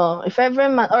 Oo. If ever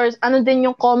man, or ano din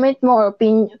yung comment mo or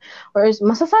opinion, or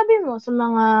masasabi mo sa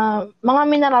mga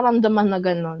may nararamdaman na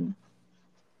gano'n.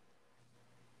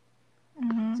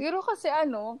 Siguro kasi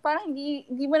parang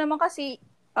hindi mo naman kasi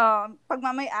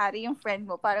pagmamay-ari yung friend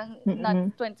mo, parang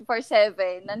not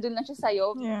 24/7, nandun lang siya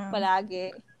sa'yo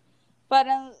palagi.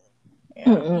 Parang,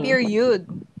 period.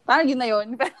 parang yun na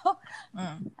yun. Pero,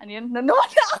 ano yun?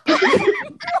 Nanood na ako.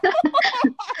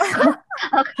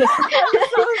 Okay. I'm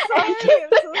so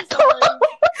sorry.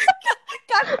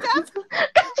 Cut.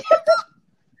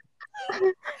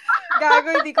 Gago,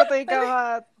 hindi ko to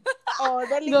ikakat.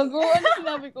 Dali. Gago, ano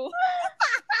sinabi ko?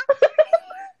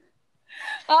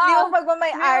 Hindi mo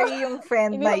magmamay-ari yung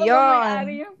friend na Hindi mo yon.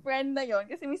 magmamay-ari yung friend na yon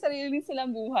kasi may sarili din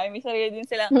silang buhay, may sarili din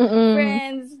silang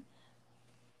friends.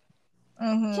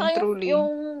 Tsaka Truly.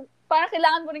 yung parang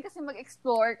kailangan mo rin kasi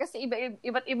mag-explore kasi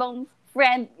iba't ibang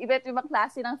friend, iba't ibang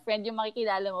klase ng friend yung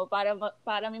makikilala mo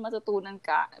para may matutunan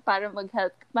ka, para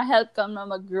ma-help ka na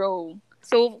mag-grow.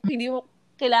 So, hindi mo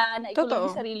kailangan na ikulong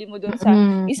yung sarili mo dun sa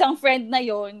isang friend na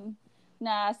yon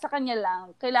na sa kanya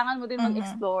lang. Kailangan mo din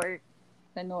mag-explore.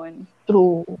 Ganon.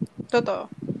 True.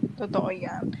 Totoo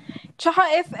yan.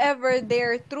 Tsaka if ever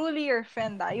they're truly your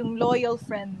friend, yung loyal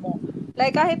friend mo,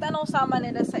 like kahit anong sama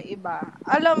nila sa iba,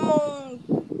 alam mong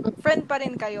friend pa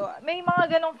rin kayo. May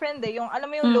mga ganong friend yung alam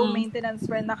mo yung low maintenance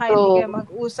friend na kahit hindi kayo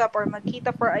mag-usap or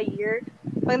magkita for a year,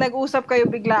 pag nag-usap kayo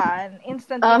biglaan,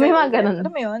 instantly may kayo mga ganon.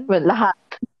 Alam mo yun? Well, lahat.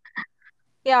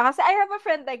 Yeah, kasi I have a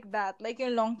friend like that. Like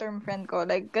yung long-term friend ko.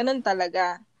 Like, ganun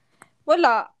talaga.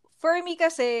 Wala. For me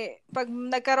kasi, pag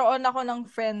nagkaroon ako ng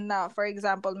friend na, for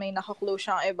example, may nakaklose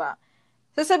siyang iba,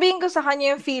 sasabihin ko sa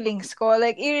kanya yung feelings ko.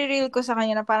 Like, i-reveal ko sa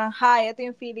kanya na parang, hi, ito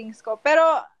yung feelings ko. Pero,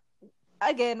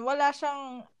 again, wala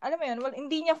siyang, alam mo yun,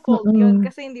 hindi niya fault yun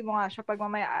kasi hindi mo nga siya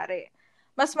pagmamayari.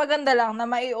 Mas maganda lang na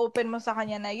mai-open mo sa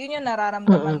kanya na yun yung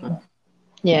nararamdaman mo.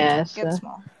 Yes. Gets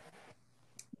mo?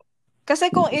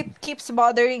 Kasi kung it keeps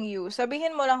bothering you,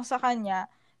 sabihin mo lang sa kanya,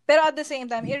 pero at the same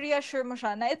time, i-reassure mo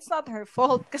siya na it's not her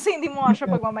fault kasi hindi mo nga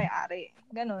siya pagmamayari.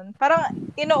 Ganun. Parang,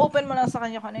 ino-open mo lang sa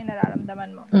kanya kung ano yung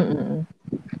nararamdaman mo.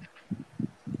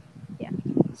 Yeah.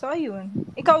 So, ayun.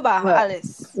 Ikaw ba,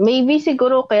 Alice? Maybe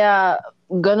siguro kaya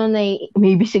ganun na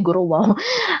maybe siguro, wow.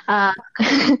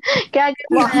 Kaya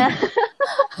ganun na,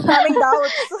 Maraming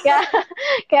doubts.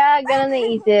 kaya ganun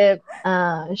naisip.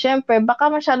 Syempre, baka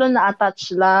masyado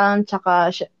na-attach lang,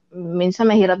 tsaka minsan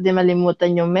mahirap din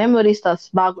malimutan yung memories, tapos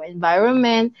bago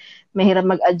environment, mahirap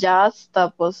mag-adjust,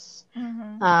 tapos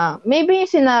maybe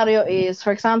yung scenario is,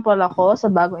 for example, ako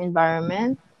sa bagong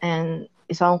environment, and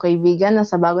isa akong kaibigan na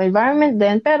sa bagong environment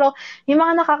din, pero yung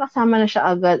mga nakakasama na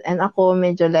siya agad and ako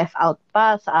medyo left out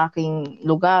pa sa aking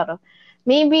lugar.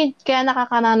 Maybe kaya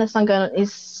nakakaranas ng ganun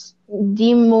is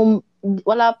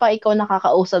wala pa ikaw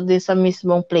nakakausap din sa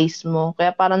mismong place mo.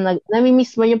 Kaya parang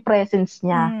nami-miss mo yung presence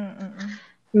niya.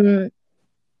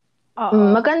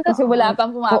 Maganda. Kasi wala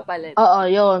pang pumapalit. Oo,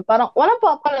 yun. Parang walang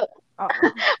pumapalit.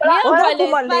 Walang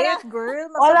pumalit, girl.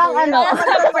 Walang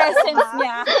Sa presence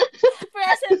niya.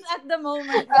 Presence at the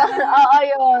moment. Oo,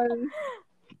 yun.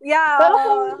 Yeah. Pero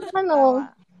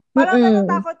parang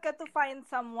natatakot ka to find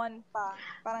someone pa.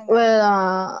 Parang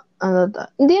well,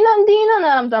 hindi na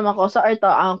naramdaman ko sa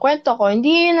ang kwento ko,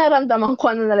 hindi naramdaman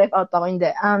ko na left out ako,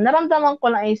 hindi. Naramdaman ko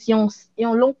lang is yung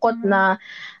lungkot na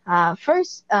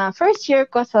first year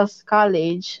ko sa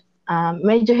college,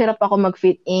 medyo hirap ako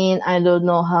mag-fit in. I don't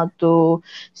know how to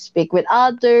speak with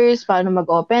others, paano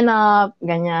mag-open up,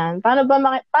 ganyan. Paano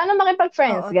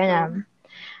makipag-friends, ganyan.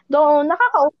 Though,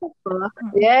 nakakausap ko.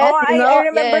 Yes, I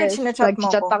remember chinachat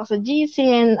mo nag-chat ako sa GC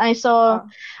and I saw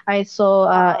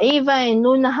Ava and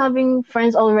Luna having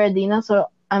friends already na.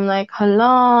 So, I'm like,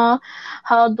 hala,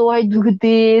 how do I do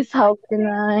this? How can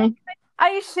I?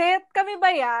 Ay, shit. Kami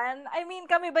ba yan? I mean,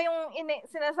 kami ba yung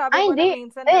sinasabi Ay, ko na hindi.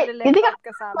 minsan Eh, nalileft hindi ka out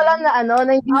ka sa wala amin? na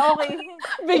na hindi, Okay.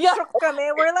 Bigla. Shook kami.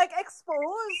 We're like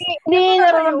exposed. Ito hindi na ba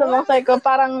nararamdaman yun? ko. Ko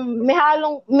parang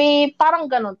may parang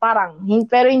ganun, parang,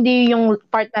 pero hindi yung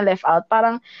part na left out.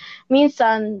 Parang,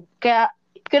 minsan, kaya,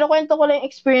 kinukwento ko lang yung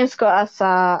experience ko as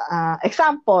a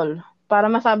example para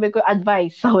masabi ko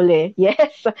advice sa huli.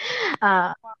 Yes.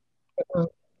 Ah,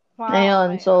 Wow,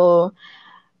 ayun. okay. So,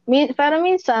 pero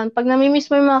minsan, pag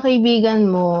namimiss mo yung mga kaibigan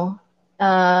mo,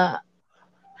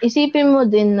 isipin mo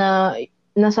din na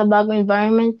nasa bagong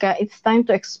environment ka, it's time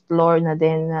to explore na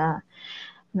din na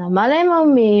malay mo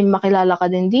may makilala ka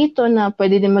din dito na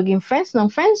pwede din maging friends ng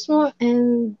friends mo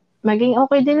and maging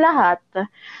okay din lahat.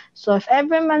 So, if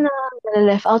ever man na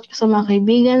left out ka sa mga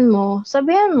kaibigan mo,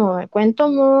 sabihan mo, kwento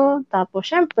mo, tapos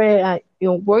syempre,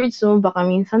 yung words mo, baka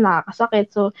minsan nakakasakit.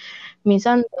 So,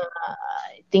 minsan,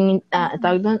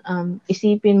 tawag doon,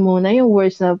 isipin mo na yung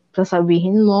words na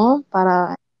sasabihin mo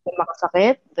para hindi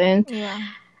makasakit. And,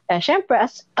 Yeah. syempre,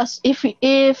 as if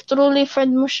truly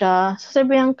friend mo siya,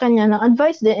 sasabihan ka niya ng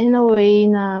advice din in a way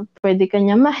na pwede ka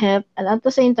niya ma-help and at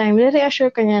the same time, reassure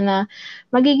ka niya na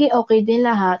magiging okay din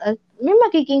lahat at may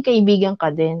magiging kaibigan ka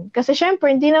din. Kasi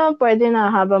syempre, hindi naman pwede na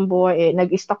habang buhay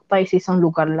nag-stuck tayo sa isang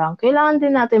lugar lang. Kailangan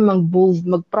din natin mag-move,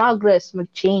 mag-progress,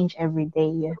 mag-change every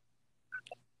day.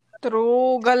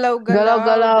 True. Galaw-galaw.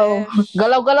 Galaw-galaw. Besh.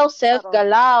 Galaw-galaw,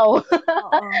 self-galaw.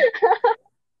 Oo.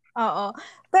 Oo.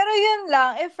 Pero yun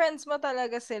lang, if friends mo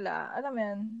talaga sila, alam mo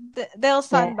yun, they'll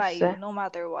stand by Yes. you no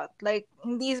matter what. Like,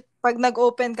 hindi, pag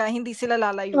nag-open ka, hindi sila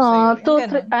lalayo sa'yo. Yung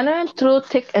ganun. Ano yun? True,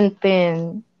 thick, and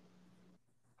thin.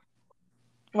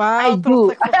 Wow, I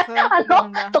do.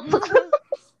 Ano? Ganun ba?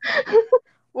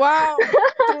 Wow.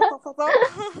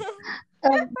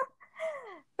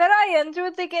 Pero ayun,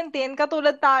 true thick and thin,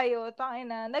 katulad tayo,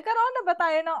 tangina, nagkaroon na ba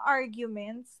tayo ng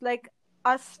arguments? Like,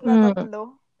 us na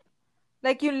tatlo?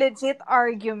 Like, yung legit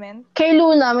argument? Kay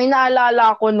Luna, may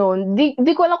naalala ko noon. Di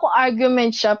ko alam kung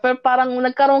argument siya, pero parang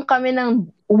nagkaroon kami ng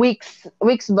weeks.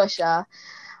 Weeks ba siya?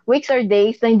 Weeks or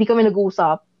days na hindi kami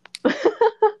nag-uusap.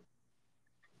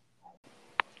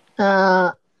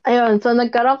 Ayun, so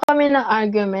nagkaroon kami ng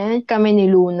argument, kami ni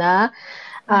Luna.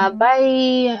 By,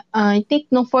 I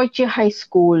think, no fourth year high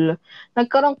school,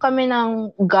 nagkaroon kami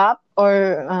ng gap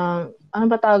or, ano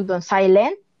ba tawag doon?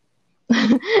 Silent?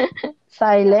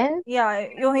 Silent? Yeah,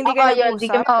 yung hindi ka Yun, hindi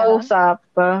kami nag-uusap.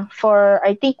 nag-uusap for,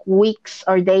 I think, weeks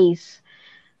or days.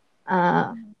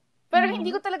 Pero hindi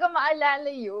ko talaga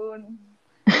maalala yun.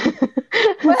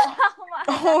 Wala akong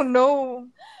maalala. Oh, no.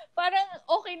 Parang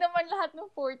okay naman lahat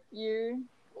ng fourth year.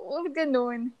 Oo,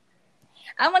 ganun.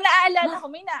 Ang naaalala ko,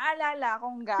 may naaalala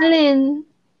akong gap. Alin?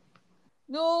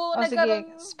 Nung Oh,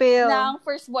 nagkaroon sige. Spill. ng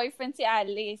first boyfriend si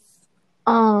Alice.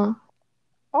 Oh!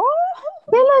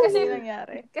 Kailan? Kasi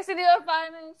nangyari? Kasi di ba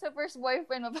parang sa first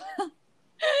boyfriend mo,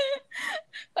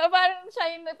 parang siya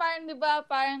yung, parang di ba,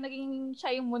 parang naging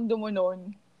siya yung mundo mo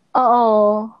noon.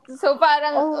 Oo. So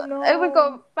parang, Oh, no. ewan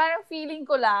ko, parang feeling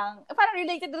ko lang, parang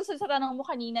related doon sa tanong mo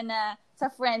kanina na sa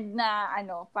friend na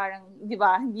parang, di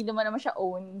ba, hindi naman siya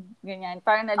own, ganyan.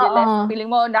 Parang nalileft,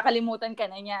 feeling mo, nakalimutan ka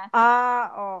na niya.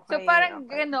 Okay. So parang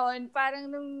ganon,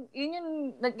 parang nung, yun yung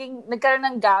nagkaroon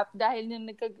ng gap dahil nung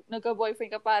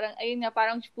nagka-boyfriend ka, parang, ayun nga,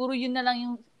 parang puro yun na lang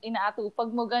yung inaatupag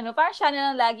mo, gano'n. Parang siya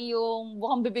na lang lagi yung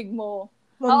bukang bibig mo.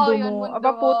 Mundo yun, mo. mundo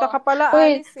Aba, puta ka pala,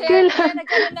 Wait, Alice. Kaya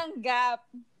nagkaroon ng gap.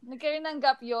 Nagkaroon ng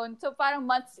gap yun. So, parang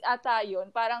months ata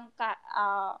yun. Parang,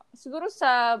 siguro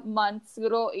sa months,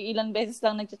 siguro ilang beses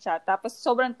lang nagchat-chat. Tapos,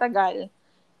 sobrang tagal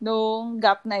nung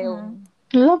gap na yun.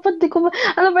 Dapat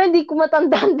hindi ko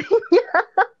matandaan din yan.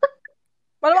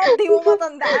 Malamang hindi mo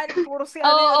matandaan. Puro si yung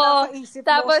nasa isip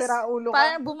tapos, mo, sira ulo ka.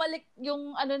 Parang bumalik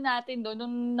yung natin doon,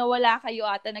 nung nawala kayo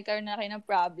ata, nagkaroon na kayo ng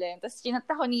problem. Tapos,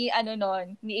 chinata ko ni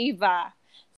Eva,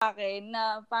 sa akin,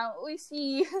 na parang,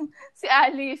 si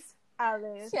Alice.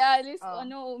 Si Alice,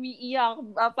 umiiyak.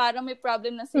 Parang may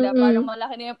problem na sila. Parang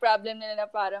malaki na yung problem nila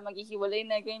para maghihiwalay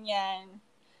na ganyan.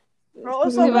 Oo,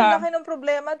 sobrang laki ng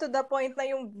problema to the point na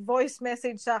yung voice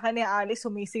message sa akin ni Alice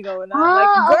sumisigaw na. Like,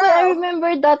 girl! Okay, I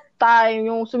remember that time,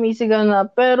 yung sumisigaw na.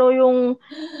 Pero yung,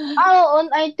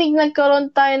 I think nagkaroon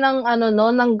tayo ng,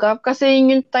 ng gap. Kasi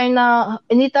yun yung time na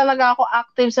hindi talaga ako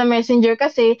active sa Messenger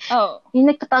kasi yung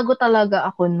nagtatago talaga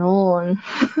ako noon.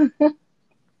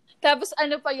 Tapos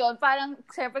pa yon, parang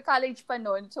siyempre college pa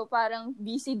noon, so parang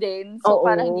busy din. So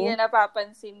parang hindi na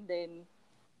napapansin din.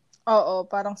 Oo,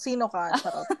 parang sino ka?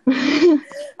 Charot.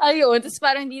 Ayun, tapos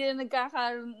parang hindi na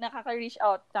nakaka-reach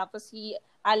out. Tapos si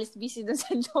Alice busy dun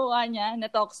sa jowa niya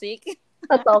na toxic.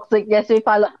 Toxic, yes, we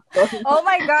follow. Oh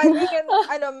my God, we can,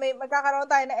 may magkakaroon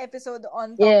tayo na episode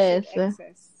on toxic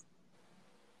exes.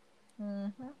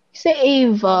 Mhm. Si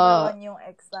Number Ava, 1 yung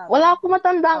ex namin. wala akong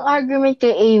matandang Oo. argument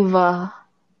kay Ava.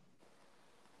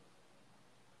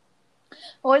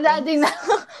 Wala din na.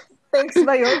 Thanks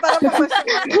ba yun? Para pa-question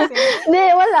mo si Hindi,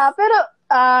 wala. Pero,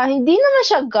 hindi naman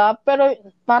siya gap. Pero,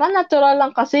 parang natural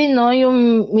lang kasi, no?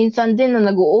 Yung minsan din na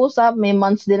nag-uusap, may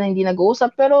months din na hindi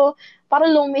nag-uusap. Pero, parang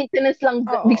low maintenance lang,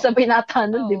 big Oo. sabihin nata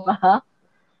nun, di Oo. ba?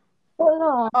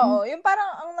 Wala. Oo, yung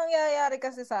parang ang nangyayari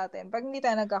kasi sa atin, pag hindi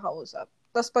tayo nagkakausap,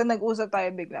 tapos pag nag-usap tayo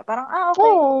bigla, parang, okay,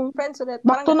 Oo. friends ulit.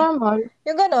 Back Parang to ganun. normal.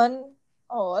 Yung ganun,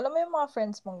 alam mo yung mga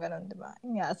friends mong ganun, di ba?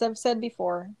 Yun nga, as I've said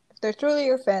before, if they're truly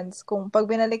your friends, kung pag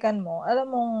binalikan mo, alam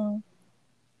mong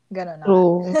ganun na nga.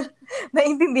 True.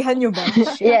 Naiintindihan nyo ba?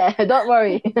 Yeah, don't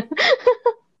worry.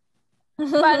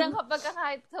 Parang kapag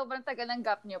kahit sobrang tagal ng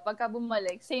gap nyo, pagka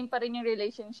bumalik, same pa rin yung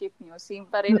relationship nyo, same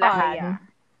pa rin lahat. yeah.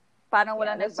 Parang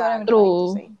wala That's what I'm nagbago. trying to True.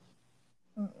 say.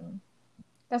 Mm-mm.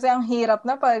 Kasi ang hirap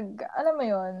na pag, alam mo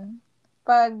yun,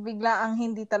 pag bigla ang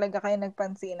hindi talaga kayo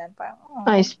nagpansinan, parang,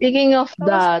 Ay, speaking of that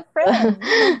was that, my friend.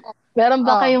 meron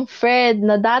ba kayong friend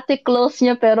na dati close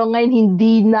niya pero ngayon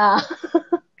hindi na?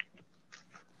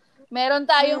 Meron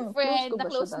tayong Close friend ko na ba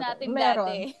siya close dati? natin Meron.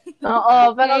 dati. Oo,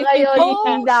 pero ngayon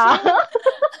hindi na.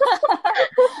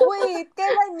 Wait,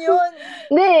 kailan yun?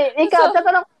 Hindi, ikaw, So-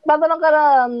 tatanong ka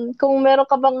lang kung meron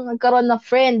ka bang nagkaroon na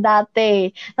friend dati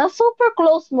na super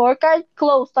close mo, or kahit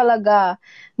close talaga.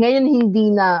 Ngayon hindi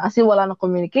na, kasi wala na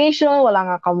communication, wala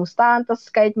nga kamustahan,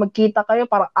 tapos kahit magkita kayo,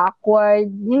 parang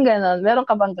awkward, yung gano'n. Meron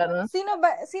ka bang gano'n? Sino,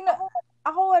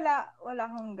 ako wala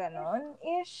akong ganon,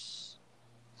 ish.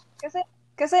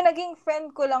 Kasi naging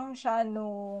friend ko lang siya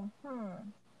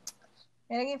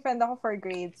may naging friend ako for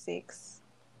grade 6.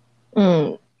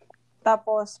 Mm.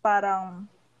 Tapos parang,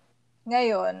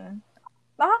 ngayon,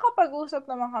 nakakapag-usap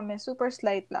naman kami, super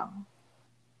slight lang.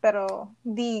 Pero,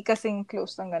 di kasing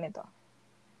close ng ganito.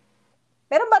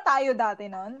 Meron ba tayo dati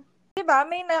nun? Diba,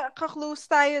 may naka-close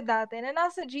tayo dati na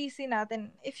nasa GC natin.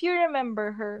 If you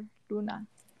remember her, Luna.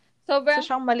 Sobrang,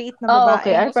 So, siyang maliit na Oh, babae.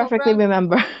 okay. I perfectly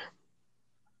remember.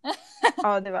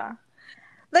 Diba?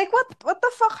 Like, what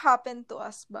the fuck happened to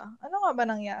us ba? Ano nga ba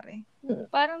nangyari?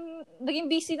 parang naging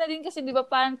busy na din kasi, di ba,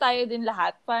 parang tayo din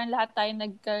lahat. Parang lahat tayo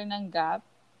nagkaroon ng gap.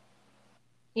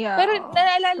 Yeah. Pero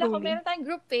naalala ko, truly. meron tayong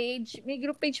group page. May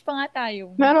group page pa nga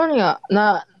tayo. Meron nga,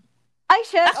 na, Ay,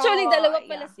 shit! Actually, dalawa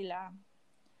pala yeah. sila.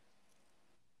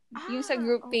 Yung sa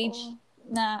group page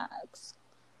na...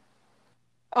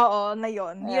 Oo, na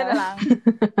yun. Yun Yeah. na lang.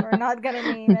 We're not gonna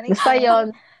name any basta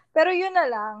yun. Pero yun na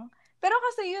lang. Pero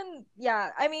kasi yun,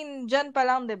 I mean, dyan pa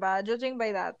lang, di ba? Judging by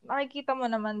that, nakikita mo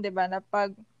naman, di ba, na pag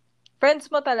friends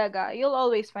mo talaga, you'll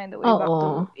always find a way back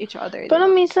to each other. Pero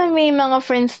diba? minsan may mga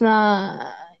friends na,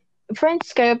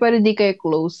 friends kayo pero di kayo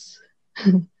close.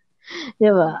 Di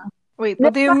ba? Wait,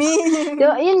 what do you mean?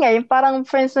 Yun nga, yung parang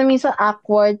friends na minsan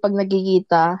awkward pag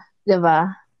nagkikita. Di ba?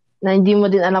 Na hindi mo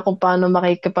din alam kung paano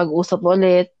makikipag-usap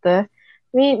ulit.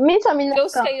 Minsan,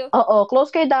 Close kayo. Oo,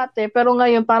 close kayo dati, pero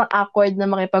ngayon parang awkward na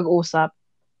makipag-usap.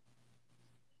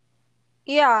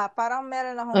 Yeah, parang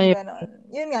meron akong Ayun. ganon.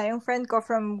 Yun nga, yung friend ko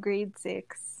from grade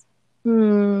 6.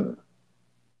 Meron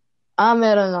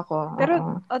ako.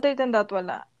 Pero other than that,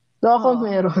 wala. Ako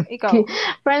meron. Ikaw?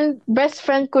 Best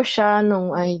friend ko siya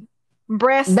nung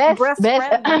Best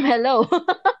friend. Hello.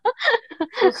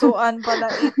 Susuan pala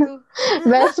ito.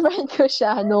 Best friend ko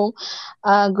siya nung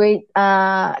grade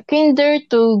kinder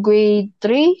to grade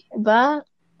 3, ba?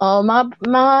 Oh, mga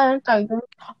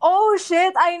Oh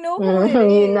shit, I know who it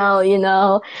is. You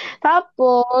know.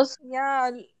 Tapos,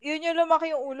 yeah, yun yung lumaki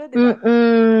yung ulo, di ba?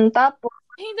 Tapos,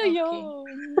 Hindi yun.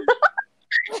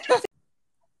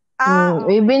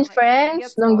 we've been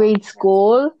friends nung grade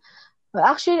school.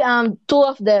 Actually, two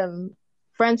of them,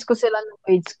 friends ko sila nung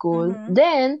grade school.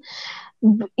 Then,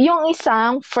 yung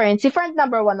isang friend, si friend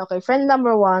number 1, okay, friend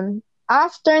number 1,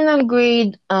 after ng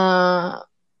grade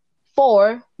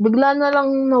 4, bigla na lang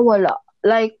nawala.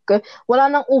 Like, wala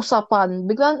nang usapan.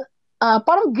 Bigla,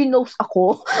 parang ginost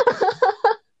ako.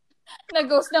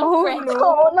 Nag-ghost ng friend. No.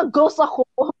 Oo, nag-ghost ako.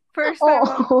 First time.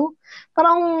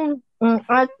 Parang,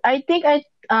 I think,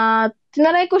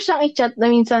 tinry ko siyang i-chat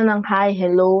na minsan ng hi,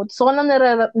 hello. So,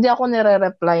 hindi ako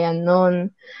nire-replyan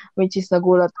nun. Which is,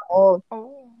 nagulat ako.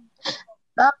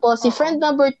 Tapos, si friend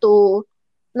number 2,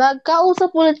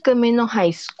 nagkausap ulit kami nung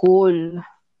high school.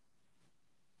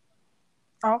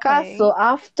 Okay. Kaso,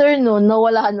 after nun,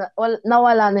 nawala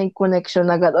na yung connection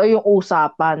agad o yung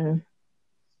usapan.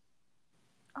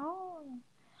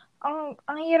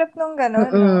 Ang hirap nung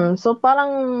gano'n, no? So, parang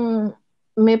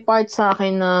may part sa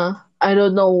akin na I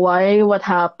don't know why, what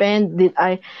happened,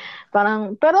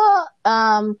 pero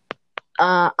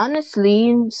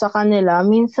honestly, sa kanila,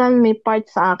 minsan may part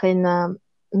sa akin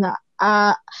na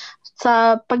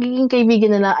sa pagiging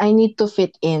kaibigan nila, I need to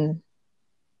fit in.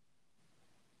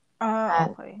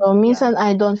 Okay. So, Yeah. minsan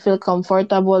I don't feel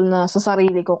comfortable na sa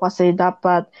sarili ko kasi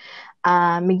dapat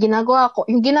may ginagawa ko.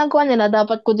 Yung ginagawa nila,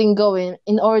 dapat ko din gawin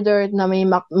in order na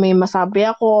may masabi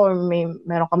ako or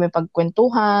meron kami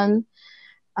pagkwentuhan.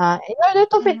 In order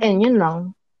to fit in, yun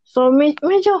lang. So,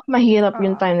 medyo mahirap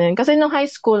yung time na yun. Kasi nung high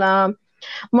school,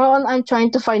 more on I'm trying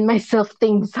to find myself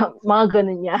things, mga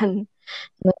ganun yan.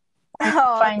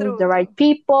 Find the right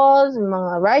people,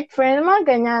 mga right friend, mga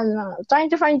ganyan. Trying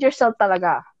to find yourself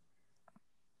talaga.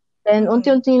 Then,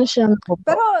 unti-unti na siya nakupo.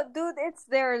 Pero, dude, it's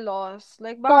their loss.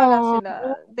 Like, bahala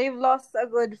sila. They've lost a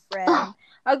good friend.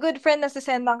 A good friend na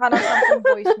sisendan ka ng 10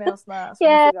 voicemails na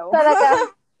sumisigaw. Yes, talaga.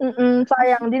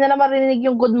 Sayang. Hindi na marinig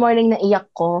yung good morning na iyak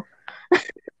ko.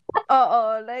 Oo.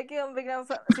 Like, yung biglang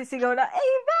sisigaw na,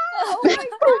 Ava! Oh my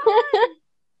God!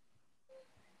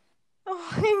 Oh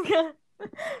my God.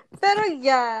 Pero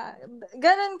yeah,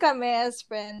 ganun kami as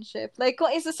friendship. Like, kung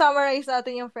isa-summarize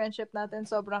natin yung friendship natin,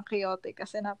 sobrang chaotic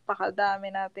kasi napakadami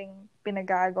nating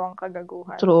pinagagawang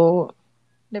kagaguhan. True.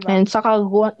 Diba? And sa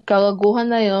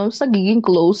kagaguhan na yun, sa giging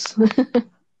close.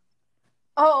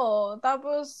 Oo.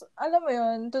 Tapos, alam mo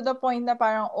yun, to the point na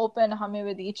parang open na kami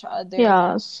with each other.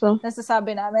 Yes.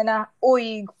 Nasasabi namin na,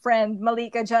 uy, friend, mali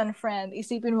ka dyan, friend.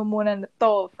 Isipin mo muna na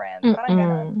to, friend. Parang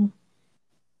ganun.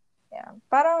 Yeah.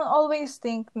 Parang always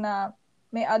think na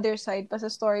may other side pa sa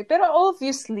story. Pero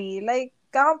obviously, like,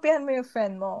 kakampihan mo yung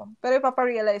friend mo. Pero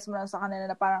ipaparealize mo lang sa kanila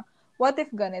na parang, what if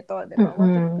ganito, diba?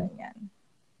 What if ganyan?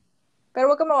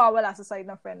 Pero wag ka mawawala sa side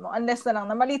ng friend mo. Unless na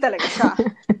lang na mali talaga siya.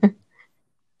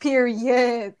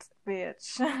 Period,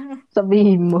 bitch.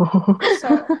 Sabihin mo.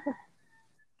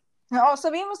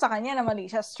 Sabihin mo sa kanya na mali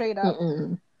siya, straight up.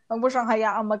 Huwag mo siyang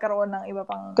hayaang magkaroon ng iba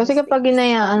pang kasi mistakes. Kapag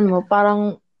hinayaan mo,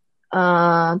 parang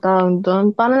tawag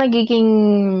doon, parang nagiging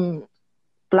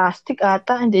plastic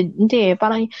ata. Hindi.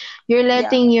 Parang you're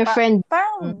letting your friend...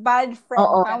 Parang bad friend.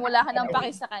 Oo. Parang wala ka ng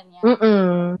paki sa kanya.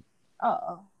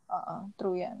 Oo.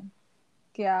 True yan.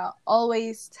 Kaya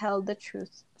always tell the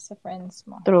truth sa friends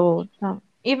mo. True.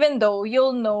 Even though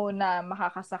you'll know na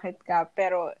makakasakit ka,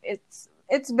 pero it's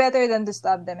better than to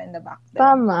stab them in the back.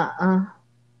 Tama.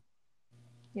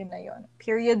 Yun na yun.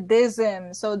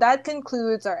 Periodism. So that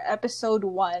concludes our episode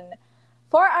 1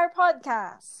 for our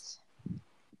podcast.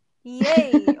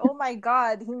 Yay! Oh my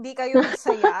God. Hindi kayo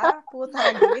nagsaya?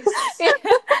 Puta guys.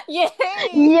 Yay!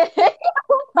 Yay!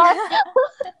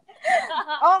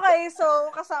 Okay, so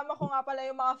kasama ko nga pala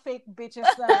yung mga fake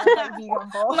bitches na kaibigan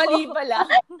ko. Mali pala.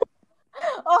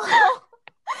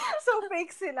 So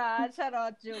fake sila.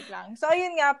 Charot, joke lang. So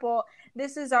ayun nga po.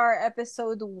 This is our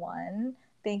episode 1.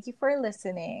 Thank you for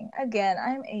listening. Again,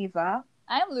 I'm Ava.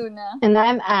 I'm Luna. And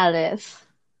I'm Alice.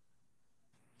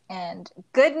 And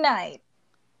good night.